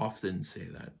 People often say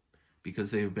that because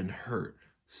they have been hurt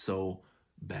so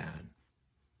bad.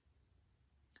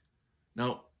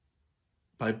 Now,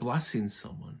 by blessing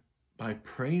someone, by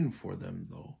praying for them,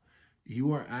 though,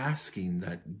 you are asking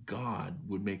that God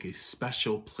would make a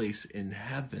special place in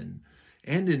heaven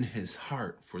and in his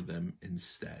heart for them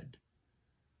instead.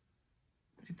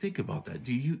 Think about that.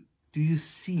 Do you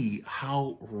see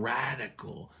how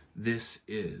radical this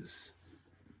is?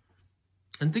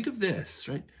 And think of this,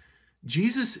 right?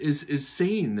 Jesus is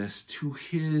saying this to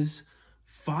his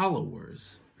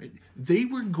followers. Right? They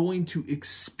were going to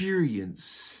experience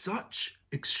such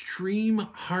extreme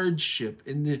hardship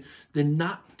in the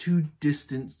not too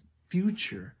distant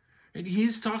future. And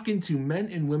he's talking to men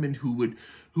and women who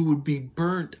would be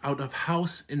burnt out of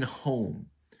house and home,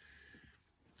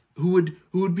 who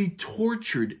would be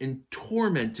tortured and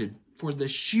tormented for the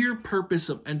sheer purpose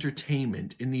of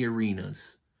entertainment in the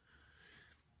arenas,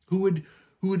 who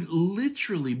would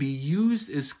literally be used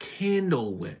as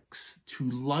candle wicks to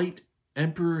light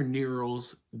Emperor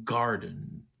Nero's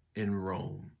garden in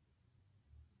Rome.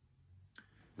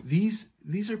 These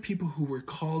are people who were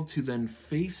called to then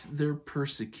face their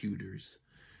persecutors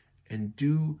and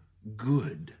do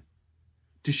good,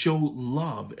 to show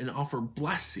love and offer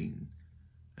blessing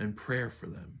and prayer for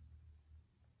them.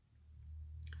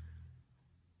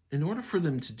 In order for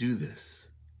them to do this,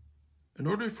 in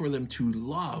order for them to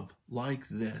love like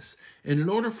this, and in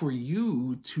order for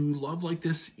you to love like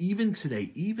this even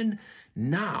today, even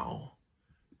now,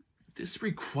 this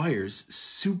requires a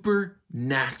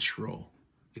supernatural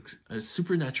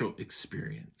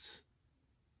experience.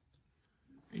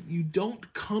 You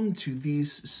don't come to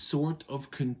these sort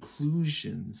of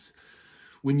conclusions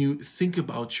when you think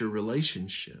about your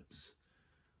relationships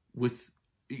by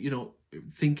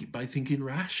thinking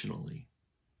rationally,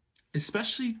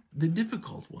 especially the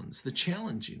difficult ones, the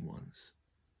challenging ones.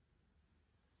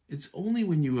 It's only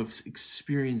when you have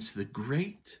experienced the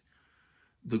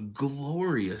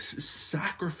glorious,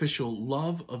 sacrificial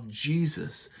love of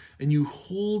Jesus, and you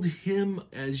hold him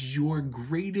as your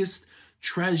greatest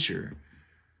treasure,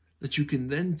 that you can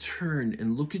then turn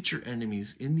and look at your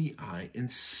enemies in the eye in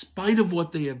spite of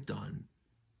what they have done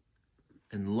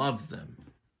and love them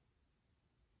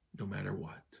no matter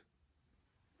what.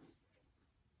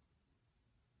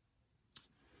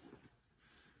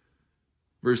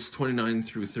 Verse 29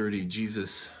 through 30,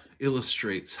 Jesus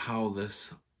illustrates how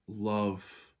this love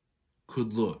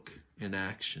could look in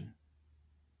action.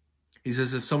 He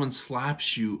says, if someone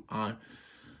slaps you on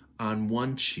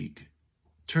one cheek,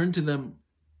 turn to them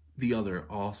the other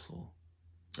also.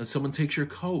 If someone takes your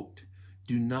coat,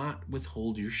 do not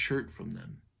withhold your shirt from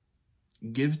them.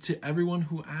 Give to everyone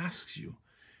who asks you,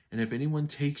 and if anyone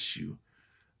takes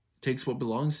what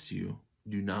belongs to you,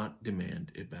 do not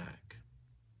demand it back.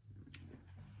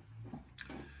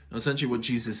 Now, essentially what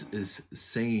Jesus is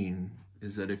saying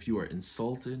is that if you are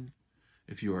insulted,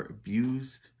 if you are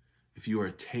abused, if you are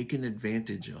taken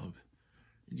advantage of,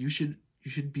 you should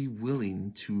be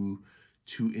willing to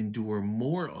endure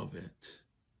more of it,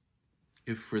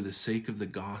 if for the sake of the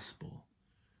gospel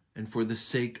and for the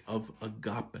sake of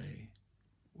agape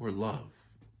or love.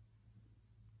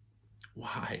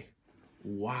 Why?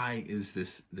 Why is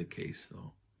this the case,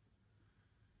 though?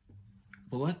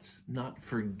 Well, let's not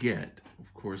forget,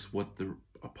 of course, what the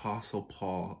Apostle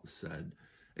Paul said,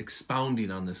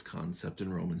 expounding on this concept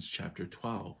in Romans chapter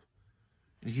 12.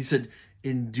 And he said,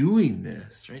 in doing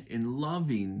this, right, in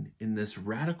loving in this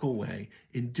radical way,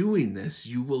 in doing this,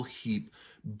 you will heap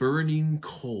burning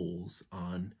coals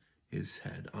on his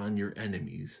head, on your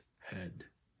enemy's head.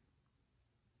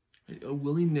 A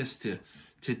willingness to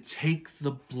take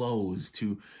the blows,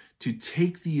 to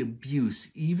take the abuse,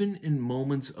 even in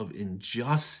moments of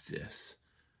injustice.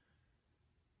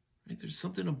 Right? There's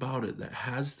something about it that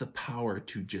has the power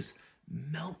to just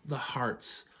melt the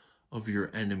hearts of your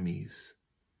enemies,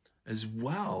 as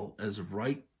well as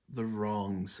right the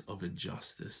wrongs of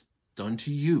injustice done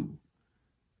to you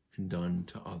and done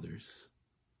to others.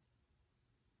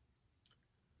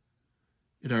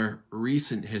 In our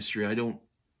recent history, I don't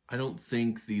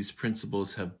think these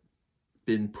principles have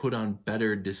been put on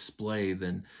better display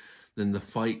than the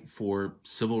fight for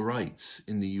civil rights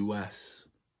in the U.S.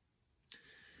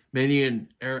 Many an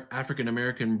African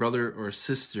American brother or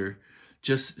sister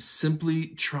just simply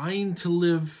trying to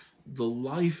live the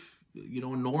life,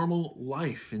 normal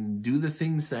life, and do the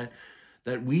things that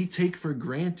we take for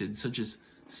granted, such as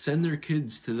send their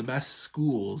kids to the best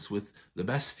schools with the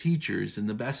best teachers and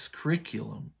the best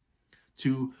curriculum,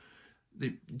 to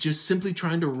they just simply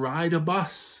trying to ride a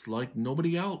bus like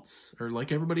nobody else, or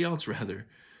like everybody else rather,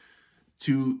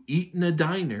 to eat in a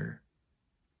diner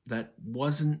that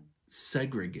wasn't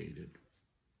segregated.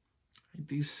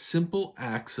 These simple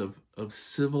acts of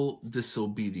civil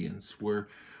disobedience were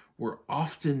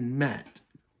often met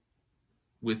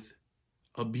with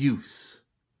abuse,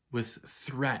 with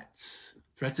threats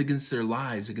against their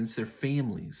lives, against their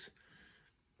families,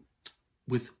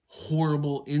 with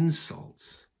horrible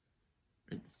insults,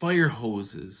 and fire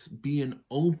hoses being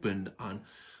opened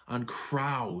on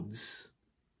crowds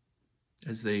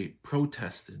as they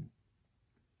protested,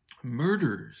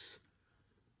 murders.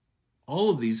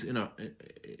 All of these in a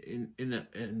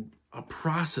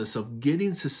process of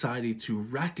getting society to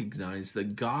recognize the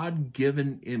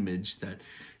God-given image that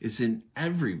is in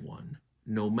everyone,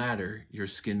 no matter your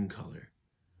skin color.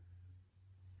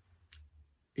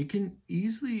 It can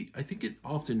easily, I think it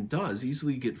often does,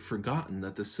 easily get forgotten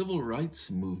that the civil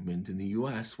rights movement in the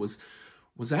U.S. was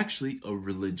actually a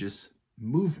religious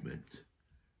movement.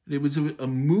 It was a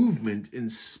movement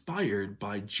inspired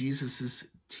by Jesus's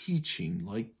teaching,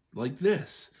 like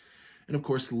this, and of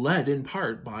course led in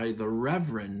part by the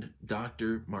Reverend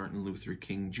Dr. Martin Luther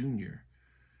King Jr.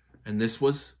 And this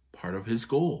was part of his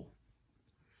goal.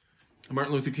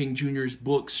 Martin Luther King Jr.'s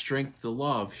book, Strength to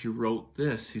Love, he wrote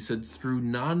this. He said, "Through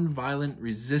nonviolent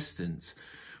resistance,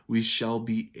 we shall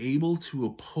be able to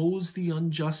oppose the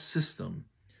unjust system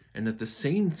and at the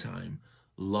same time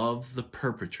love the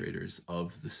perpetrators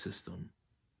of the system."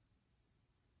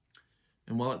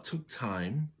 And while it took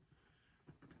time,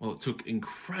 while it took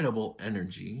incredible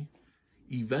energy,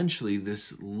 eventually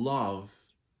this love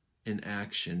in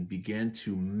action began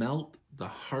to melt the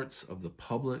hearts of the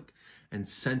public and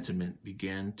sentiment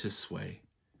began to sway.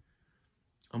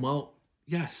 And while,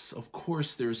 yes, of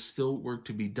course, there's still work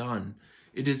to be done,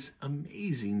 it is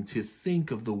amazing to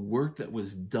think of the work that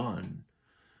was done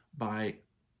by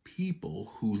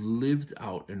people who lived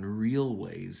out in real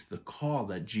ways the call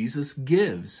that Jesus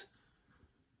gives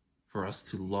for us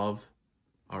to love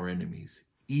our enemies,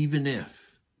 even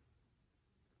if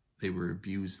they were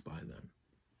abused by them.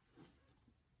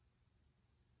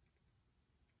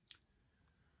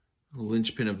 The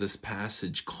linchpin of this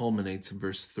passage culminates in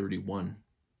verse 31.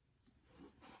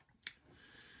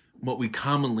 What we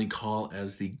commonly call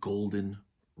as the golden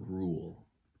rule.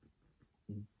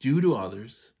 Do to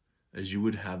others as you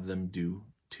would have them do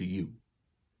to you.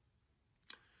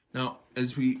 Now,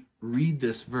 as we read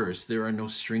this verse, there are no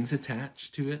strings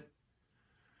attached to it,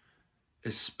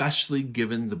 especially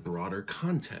given the broader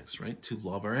context, right? To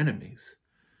love our enemies.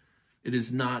 It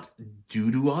is not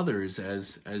do to others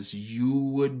as you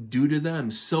would do to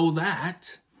them so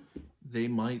that they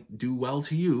might do well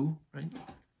to you, right?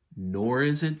 Nor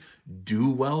is it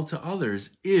do well to others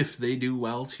if they do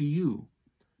well to you.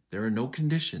 There are no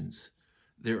conditions.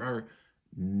 There are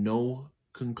no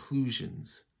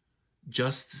conclusions.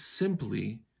 Just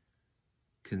simply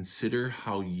consider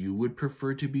how you would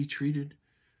prefer to be treated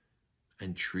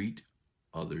and treat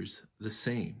others the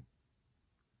same.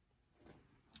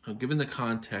 Now, given the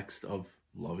context of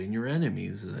loving your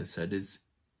enemies, as I said, is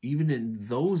even in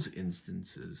those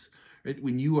instances, right,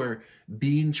 when you are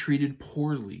being treated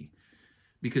poorly,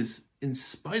 because in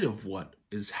spite of what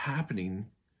is happening,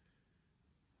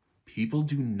 people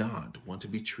do not want to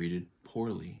be treated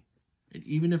poorly. And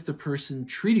even if the person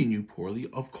treating you poorly,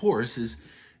 of course, is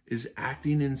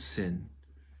acting in sin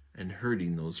and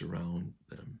hurting those around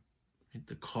them, right,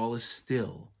 the call is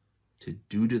still to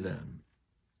do to them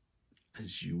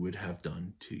as you would have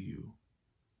done to you.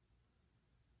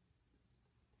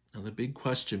 Now, the big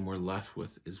question we're left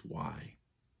with is why?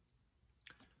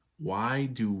 Why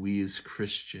do we as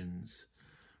Christians,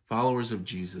 followers of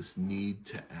Jesus, need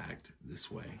to act this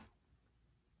way?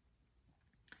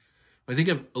 I think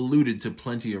I've alluded to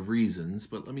plenty of reasons,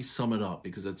 but let me sum it up,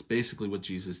 because that's basically what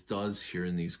Jesus does here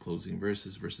in these closing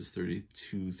verses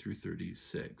 32 through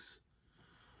 36.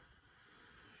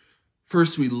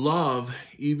 First, we love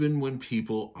even when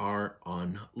people are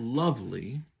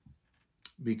unlovely,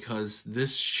 because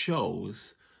this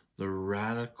shows the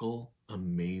radical,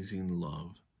 amazing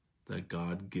love that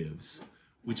God gives,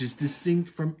 which is distinct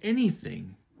from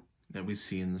anything that we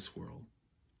see in this world.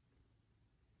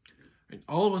 Right?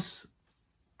 All of us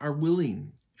are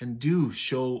willing and do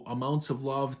show amounts of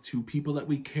love to people that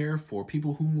we care for,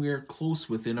 people whom we are close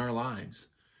with in our lives.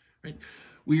 Right?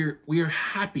 We are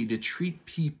happy to treat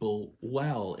people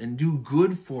well and do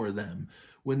good for them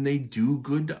when they do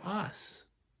good to us.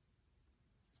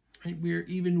 Right? We are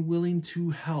even willing to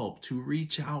help, to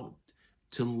reach out,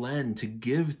 to lend, to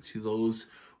give to those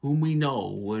whom we know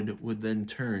would then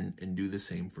turn and do the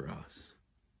same for us.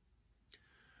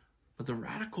 But the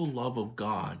radical love of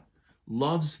God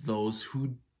loves those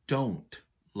who don't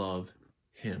love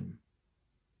him.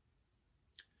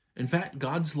 In fact,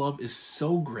 God's love is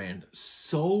so grand,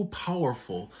 so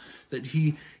powerful, that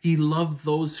he loved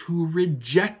those who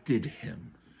rejected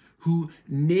him, who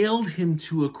nailed him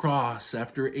to a cross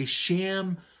after a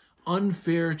sham,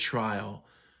 unfair trial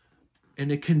and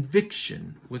a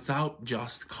conviction without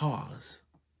just cause.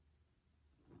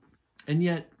 And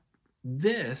yet,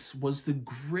 this was the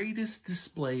greatest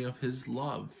display of his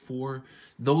love for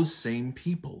those same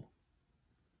people.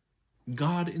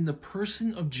 God, in the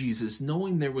person of Jesus,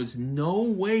 knowing there was no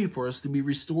way for us to be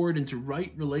restored into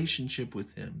right relationship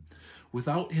with him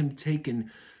without him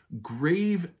taking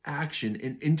grave action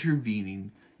and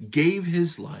intervening, gave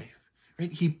his life.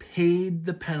 Right? He paid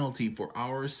the penalty for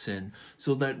our sin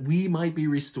so that we might be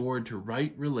restored to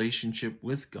right relationship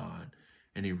with God,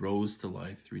 and he rose to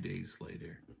life 3 days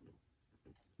later.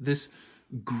 This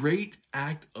great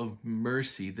act of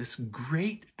mercy, this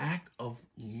great act of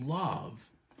love,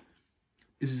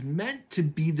 is meant to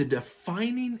be the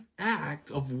defining act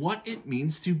of what it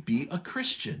means to be a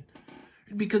Christian.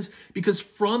 Because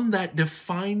from that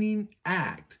defining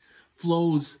act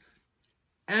flows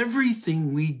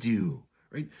everything we do,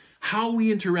 right? How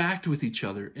we interact with each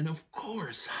other, and of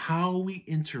course, how we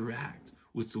interact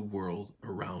with the world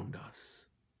around us.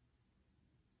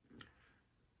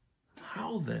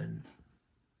 How then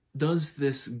does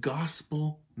this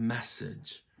gospel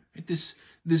message, right,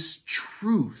 this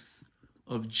truth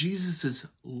of Jesus'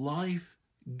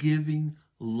 life-giving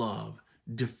love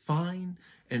define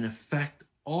and affect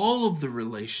all of the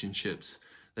relationships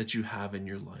that you have in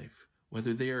your life,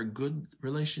 whether they are good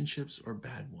relationships or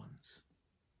bad ones?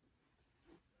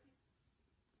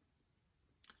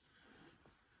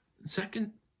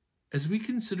 Second, as we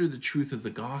consider the truth of the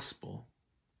gospel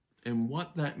and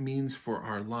what that means for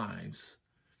our lives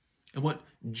and what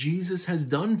Jesus has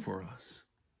done for us,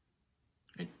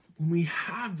 when we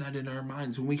have that in our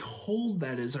minds, when we hold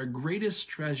that as our greatest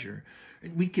treasure,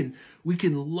 we can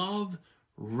love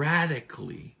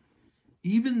radically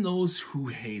even those who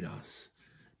hate us,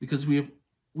 because we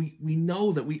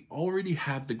know that we already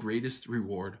have the greatest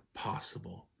reward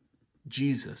possible,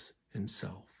 Jesus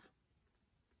himself.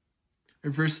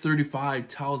 And verse 35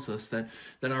 tells us that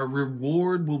our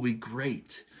reward will be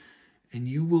great, and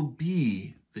you will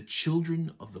be the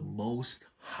children of the Most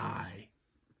High.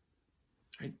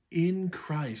 Right? In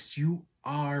Christ, you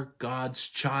are God's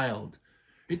child.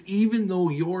 And even though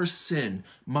your sin,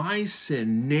 my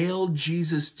sin, nailed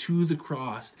Jesus to the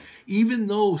cross, even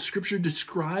though Scripture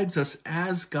describes us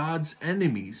as God's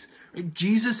enemies, right,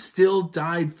 Jesus still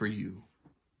died for you.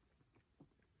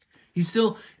 He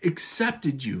still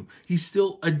accepted you. He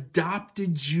still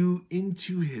adopted you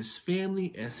into his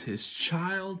family as his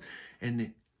child.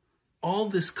 And all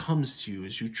this comes to you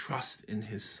as you trust in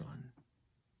his Son.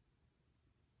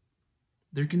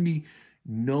 There can be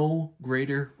no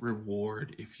greater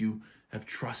reward if you have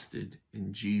trusted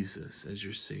in Jesus as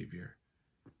your Savior,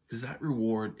 because that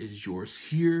reward is yours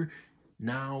here,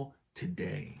 now,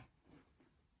 today.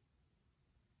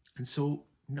 And so,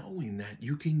 knowing that,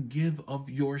 you can give of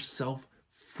yourself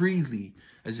freely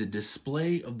as a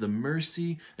display of the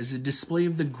mercy, as a display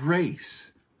of the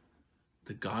grace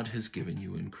that God has given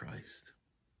you in Christ.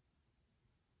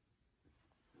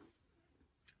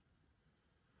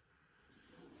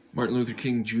 Martin Luther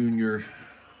King Jr.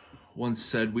 once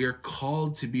said, "We are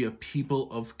called to be a people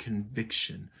of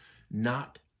conviction,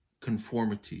 not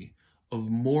conformity, of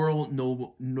moral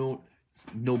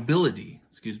nobility,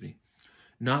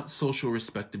 not social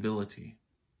respectability.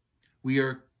 We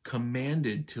are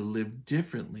commanded to live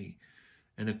differently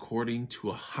and according to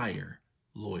a higher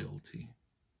loyalty."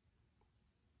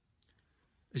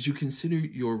 As you consider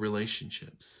your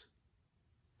relationships,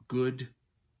 good,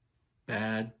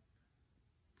 bad,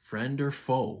 friend or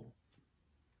foe,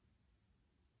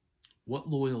 what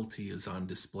loyalty is on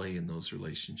display in those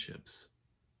relationships?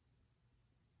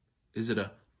 Is it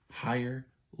a higher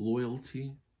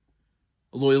loyalty?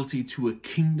 A loyalty to a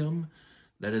kingdom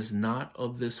that is not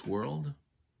of this world?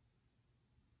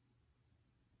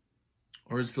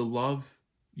 Or is the love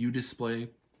you display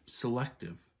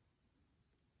selective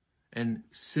and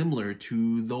similar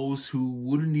to those who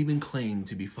wouldn't even claim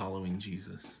to be following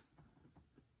Jesus?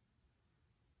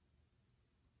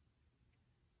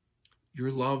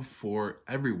 Your love for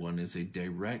everyone is a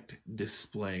direct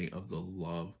display of the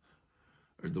love,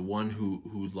 or the one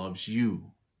who loves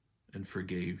you and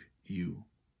forgave you.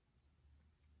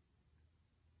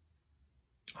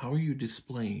 How are you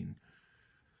displaying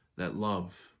that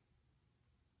love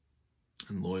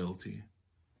and loyalty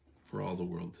for all the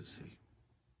world to see?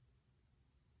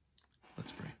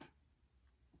 Let's pray.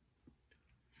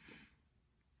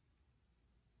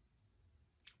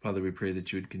 Father, we pray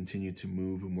that you would continue to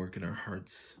move and work in our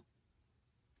hearts.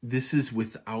 This is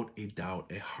without a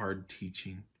doubt a hard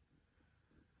teaching,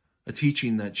 a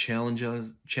teaching that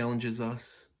challenges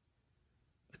us,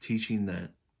 a teaching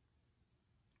that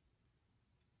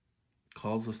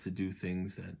calls us to do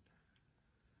things that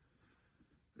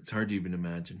it's hard to even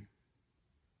imagine.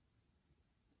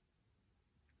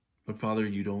 But Father,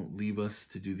 you don't leave us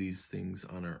to do these things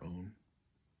on our own.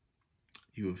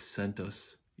 You have sent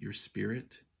us your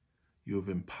Spirit. You have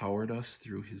empowered us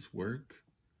through his work.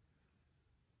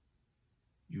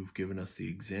 You've given us the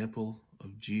example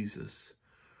of Jesus,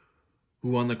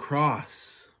 who on the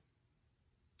cross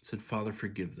said, Father,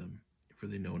 forgive them, for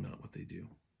they know not what they do.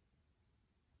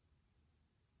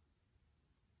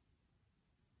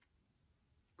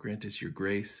 Grant us your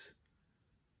grace.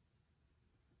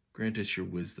 Grant us your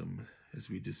wisdom as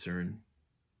we discern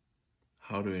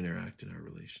how to interact in our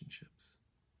relationships.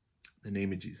 In the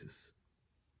name of Jesus,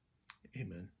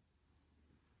 amen.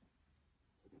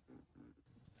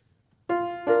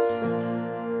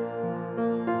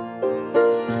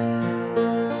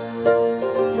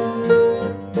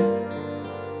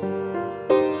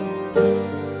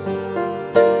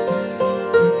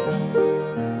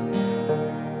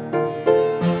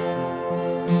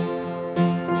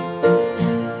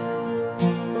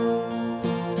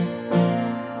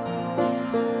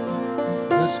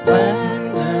 The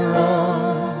splendor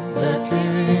of the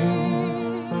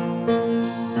King,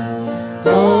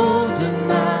 clothed in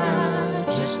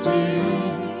majesty.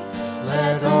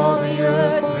 Let all the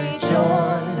earth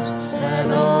rejoice.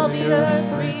 Let all the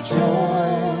earth rejoice.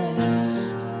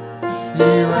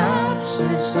 He wraps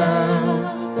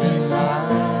himself in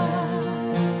light,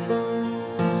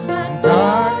 and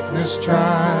darkness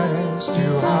tries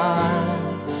to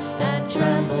hide, and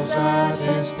trembles at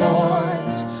his voice.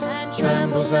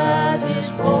 Trembles at his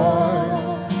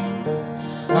voice.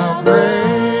 How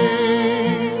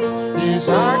great is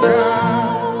our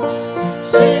God?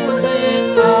 Sing with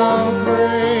me, how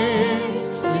great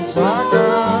is our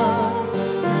God?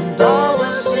 And all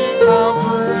will sing, how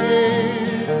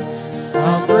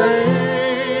great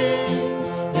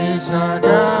is our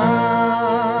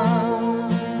God.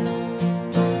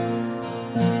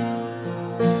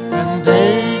 And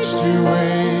age to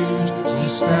age he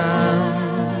stands.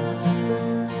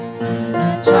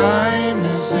 Time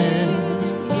is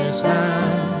in his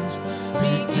hands,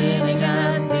 beginning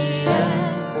and the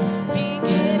end,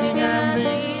 beginning and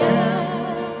the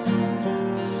end.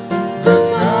 The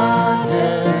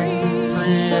Godhead,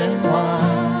 three in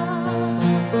one,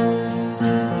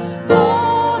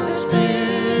 Father,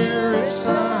 Spirit,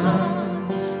 Son,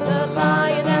 the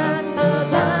Lion and the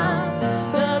Lamb,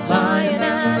 the Lion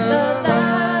and the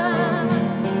Lamb.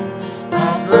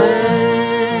 How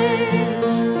great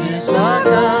is our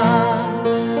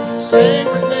God? Sing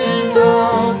with me,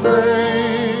 how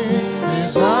great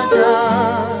is our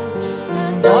God?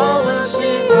 And all will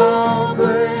sing, how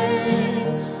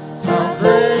great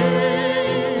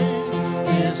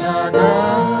is our God.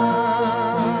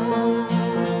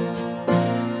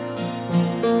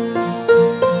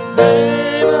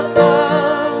 Name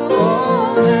above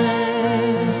all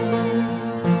names,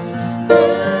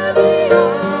 worthy of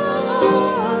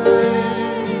all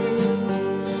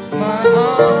praise. My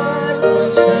heart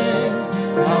will sing,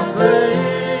 how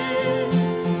great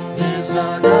is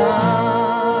our God.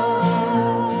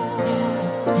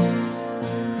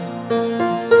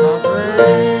 How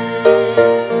great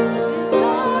is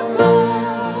our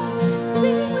God?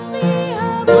 Sing with me,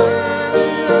 how Worthy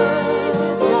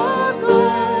is our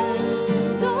great,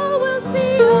 and all will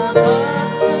see Our how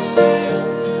heart will sing,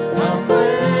 how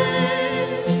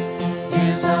great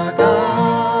is our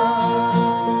God.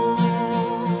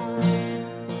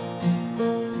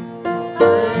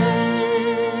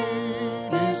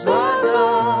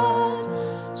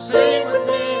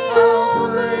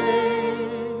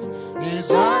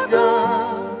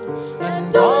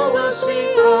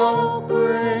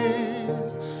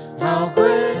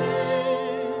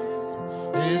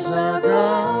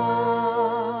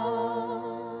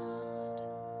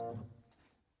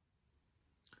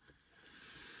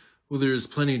 there's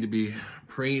plenty to be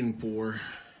praying for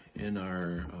in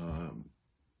our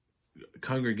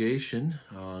congregation,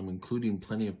 including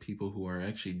plenty of people who are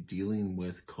actually dealing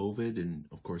with COVID and,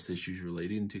 of course, issues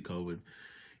relating to COVID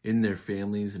in their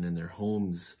families and in their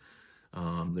homes.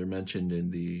 They're mentioned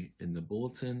in the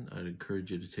bulletin. I'd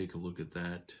encourage you to take a look at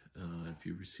that. If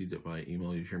you've received it by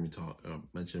email, you hear me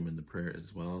mention them in the prayer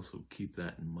as well, so keep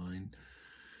that in mind.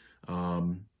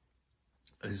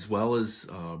 As well as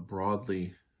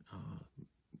broadly,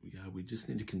 we just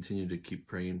need to continue to keep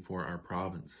praying for our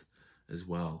province as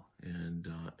well,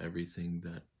 and everything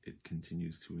that it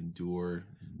continues to endure,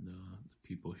 and the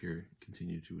people here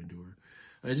continue to endure.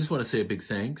 And I just want to say a big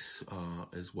thanks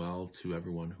as well to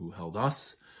everyone who held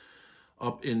us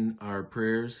up in our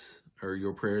prayers, or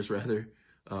your prayers rather.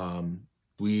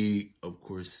 We, of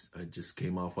course, just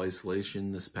came off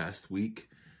isolation this past week,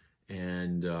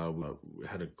 and we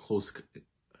had a close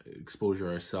exposure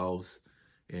ourselves,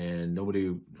 and nobody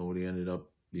ended up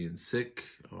being sick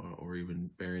or even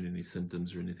bearing any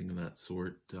symptoms or anything of that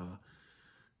sort.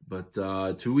 But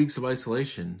 2 weeks of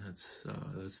isolation,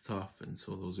 that's tough. And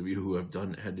so those of you who have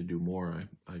had to do more,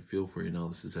 I feel for you now.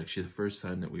 This is actually the first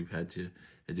time that we've had to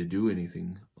do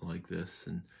anything like this.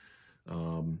 And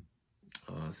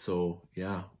so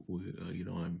yeah,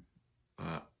 I'm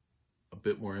a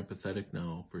bit more empathetic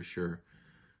now for sure.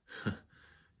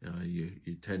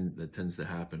 That tends to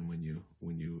happen when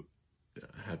you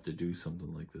have to do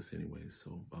something like this anyways.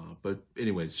 So but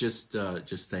anyways, just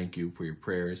thank you for your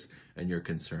prayers and your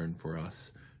concern for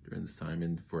us during this time,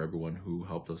 and for everyone who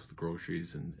helped us with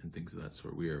groceries and things of that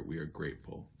sort. We are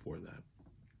grateful for that.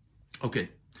 Okay,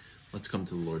 let's come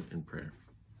to the Lord in prayer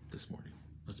this morning.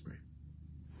 Let's pray.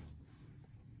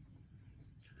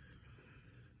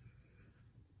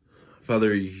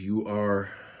 Father, you are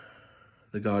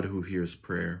the God who hears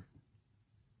prayer,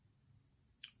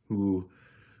 who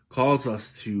calls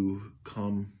us to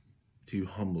come to you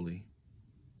humbly,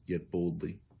 yet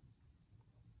boldly.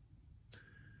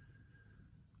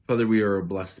 Father, we are a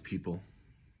blessed people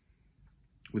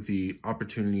with the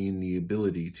opportunity and the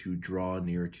ability to draw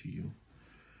near to you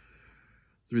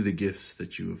through the gifts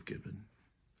that you have given.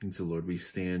 And so, Lord, we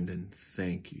stand and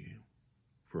thank you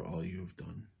for all you have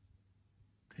done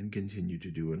and continue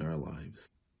to do in our lives.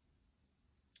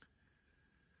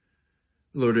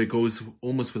 Lord, it goes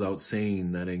almost without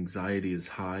saying that anxiety is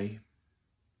high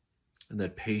and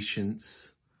that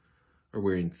patience are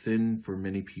wearing thin for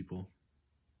many people.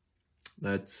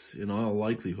 That's in all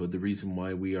likelihood the reason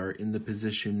why we are in the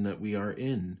position that we are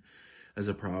in as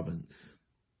a province.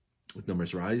 With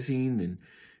numbers rising and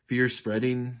fear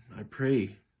spreading, I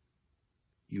pray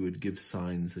you would give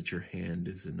signs that your hand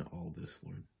is in all this,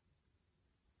 Lord.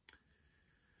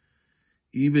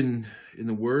 Even in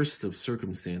the worst of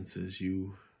circumstances,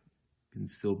 you can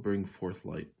still bring forth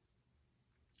light.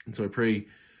 And so I pray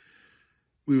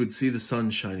we would see the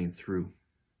sun shining through,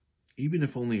 even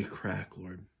if only a crack,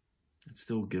 Lord. It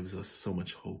still gives us so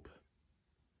much hope.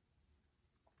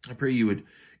 I pray you would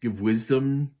give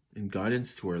wisdom and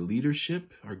guidance to our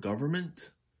leadership, our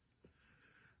government.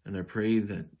 And I pray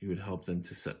that you would help them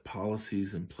to set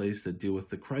policies in place that deal with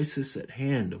the crisis at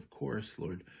hand, of course,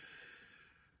 Lord,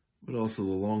 but also the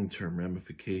long-term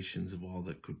ramifications of all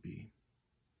that could be.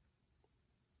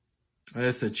 I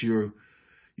ask that you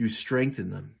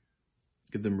strengthen them,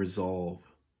 give them resolve,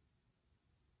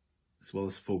 as well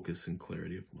as focus and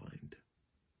clarity of mind.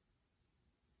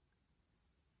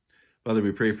 Father,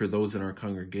 we pray for those in our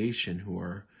congregation who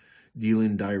are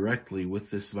dealing directly with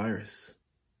this virus.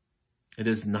 It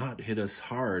has not hit us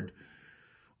hard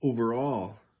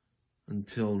overall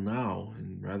until now,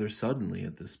 and rather suddenly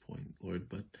at this point, Lord,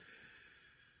 but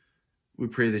we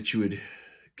pray that you would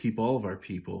keep all of our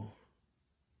people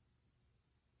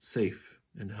safe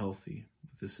and healthy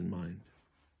with this in mind.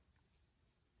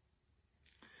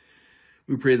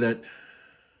 We pray that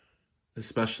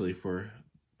especially for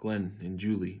Glenn and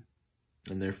Julie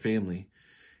and their family,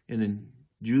 and in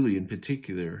Julie in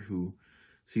particular, who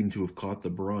seem to have caught the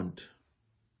brunt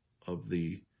of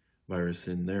the virus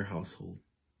in their household.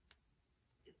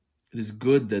 It is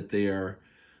good that they are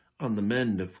on the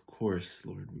mend, of course,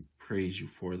 Lord. We praise you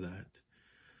for that.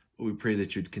 But we pray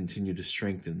that you'd continue to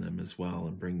strengthen them as well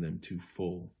and bring them to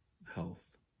full health.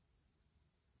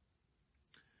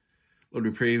 Lord,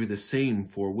 we pray the same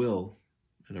for Will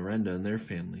and Arenda and their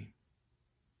family.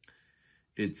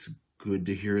 It's good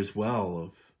to hear as well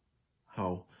of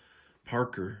how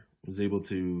Parker was able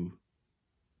to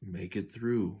make it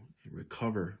through and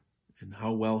recover, and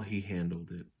how well he handled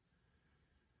it.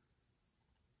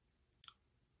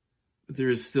 But there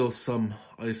is still some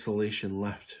isolation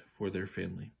left for their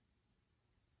family.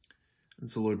 And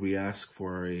so, Lord, we ask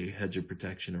for a hedge of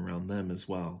protection around them as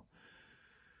well.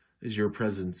 As your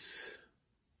presence,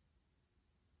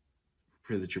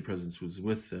 pray that your presence was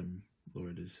with them,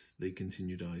 Lord, as they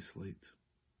continue to isolate.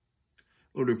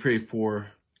 Lord, we pray for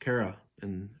Kara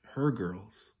and her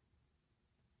girls.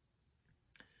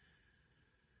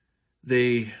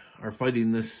 They are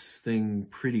fighting this thing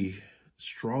pretty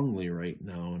strongly right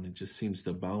now, and it just seems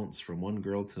to bounce from one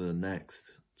girl to the next.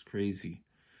 It's crazy.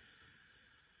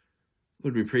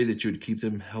 Lord, we pray that you would keep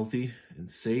them healthy and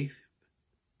safe.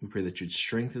 We pray that you'd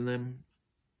strengthen them.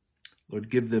 Lord,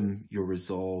 give them your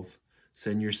resolve.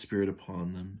 Send your spirit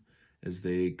upon them as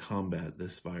they combat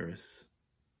this virus.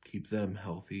 Keep them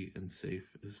healthy and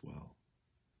safe as well.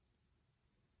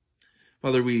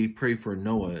 Father, we pray for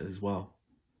Noah as well,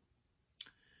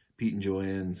 Pete and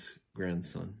Joanne's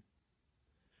grandson.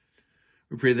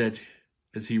 We pray that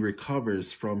as he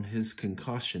recovers from his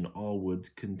concussion, all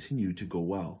would continue to go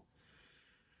well.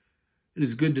 It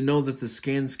is good to know that the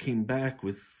scans came back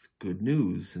with good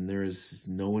news and there is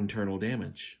no internal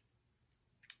damage.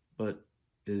 But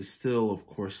it is still, of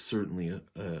course, certainly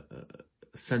a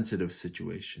sensitive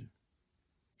situation,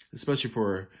 especially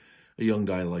for a young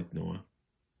guy like Noah,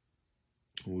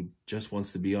 who just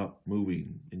wants to be up,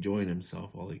 moving, enjoying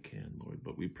himself all he can, Lord.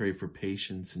 But we pray for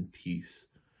patience and peace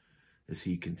as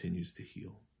he continues to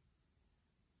heal.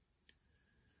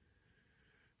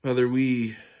 Father,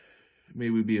 may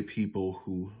we be a people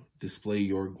who display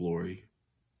your glory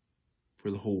for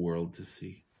the whole world to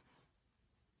see.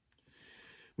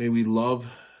 May we love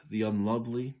the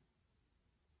unlovely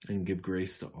and give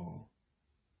grace to all.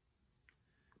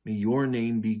 May your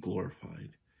name be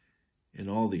glorified in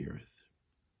all the earth.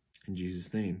 In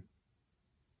Jesus' name,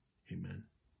 amen.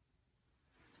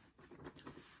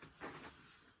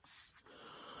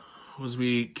 As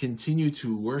we continue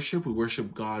to worship, we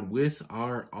worship God with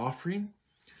our offering.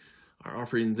 Our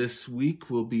offering this week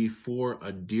will be for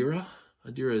Adira.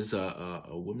 Adira is a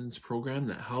women's program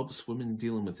that helps women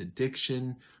dealing with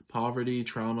addiction, poverty,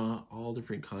 trauma, all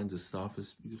different kinds of stuff,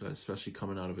 especially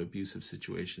coming out of abusive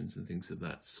situations and things of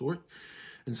that sort.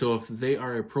 And so if they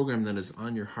are a program that is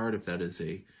on your heart, if that is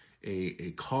a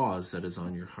cause that is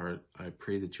on your heart, I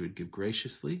pray that you would give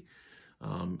graciously.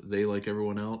 They, like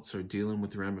everyone else, are dealing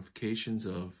with the ramifications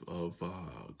of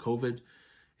COVID,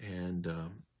 and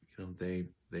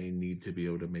they need to be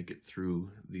able to make it through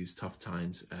these tough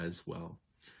times as well.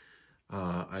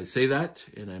 I say that,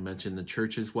 and I mention the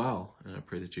church as well, and I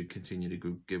pray that you continue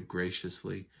to give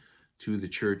graciously to the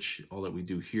church, all that we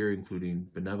do here, including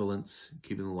benevolence,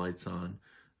 keeping the lights on,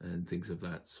 and things of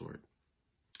that sort.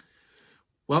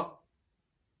 Well,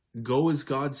 go as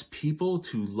God's people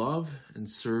to love and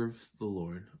serve the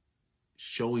Lord,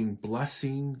 showing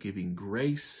blessing, giving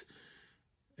grace,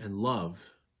 and love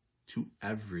to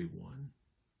everyone,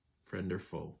 friend or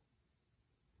foe.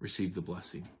 Receive the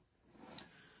blessing.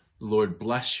 The Lord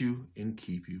bless you and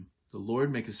keep you. The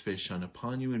Lord make his face shine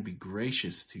upon you and be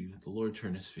gracious to you. The Lord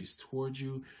turn his face towards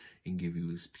you and give you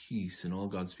his peace. And all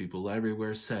God's people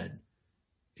everywhere said,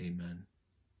 amen.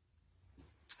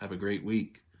 Have a great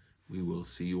week. We will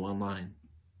see you online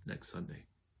next Sunday.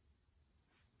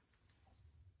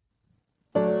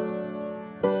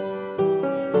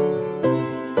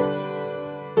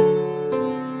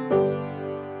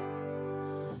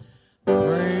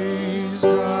 Praise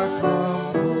God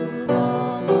from whom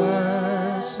all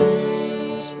blessings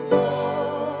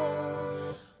flow.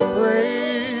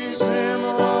 Praise him,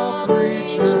 all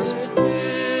creatures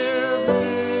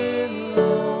living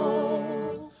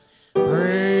low.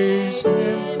 Praise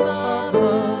him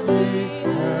above the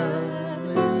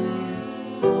heavenly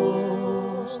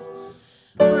hosts.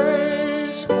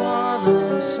 Praise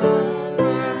Father, Son,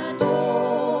 and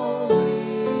Holy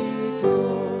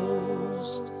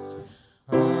Ghost.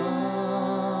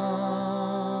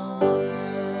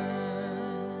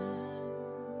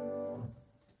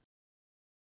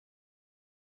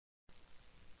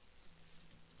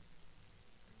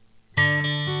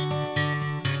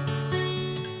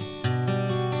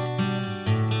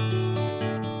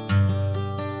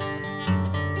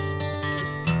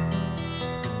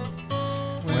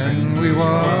 When we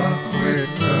walk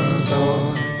with the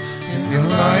Lord in the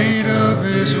light of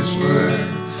his word,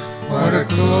 what a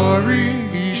glory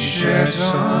he sheds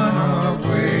on our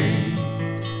way.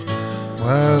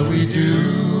 While we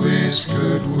do his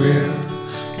good will,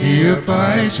 he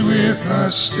abides with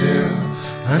us still,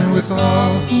 and with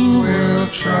all who will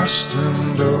trust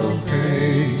and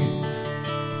obey.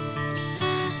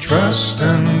 Trust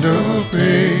and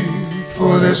obey,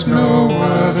 for there's no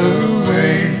other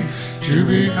way to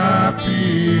be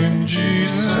happy in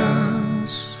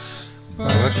Jesus,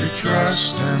 but to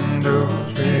trust and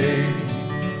obey.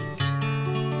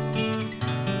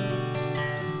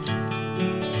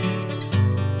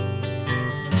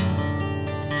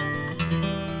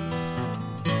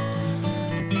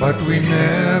 but we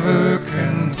never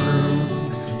can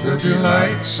prove the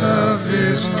delights of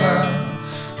his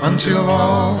love until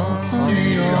all on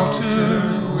the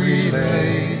altar we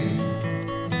lay.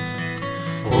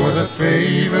 For the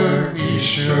favor he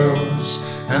shows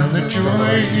and the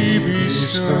joy he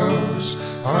bestows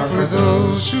are for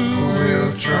those who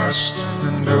will trust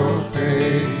and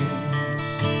obey.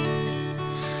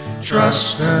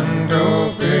 Trust and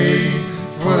obey,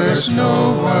 for there's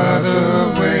no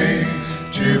other way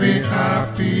to be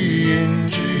happy in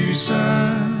Jesus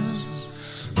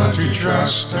but to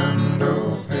trust and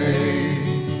obey.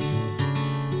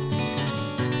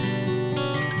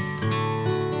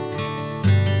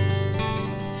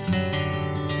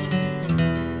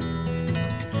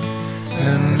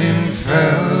 And in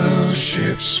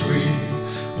fellowship sweet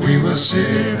we will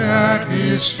sit at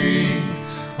his feet,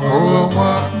 or we'll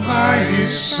walk by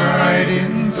his side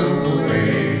in the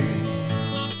way.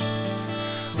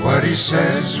 What he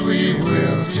says we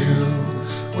will do,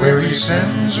 where he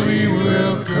sends we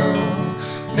will go.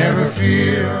 Never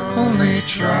fear, only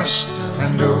trust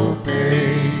and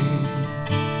obey.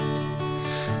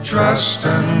 Trust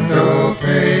and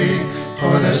obey,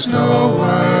 for there's no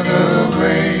other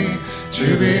way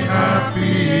to be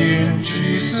happy in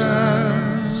Jesus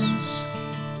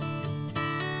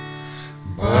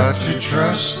but to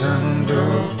trust and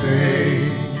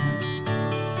obey.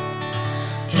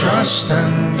 Trust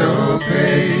and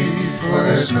obey, for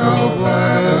there's no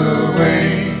other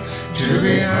way to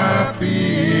be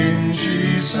happy in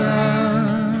Jesus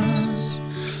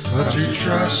but to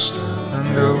trust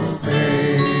and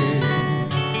obey.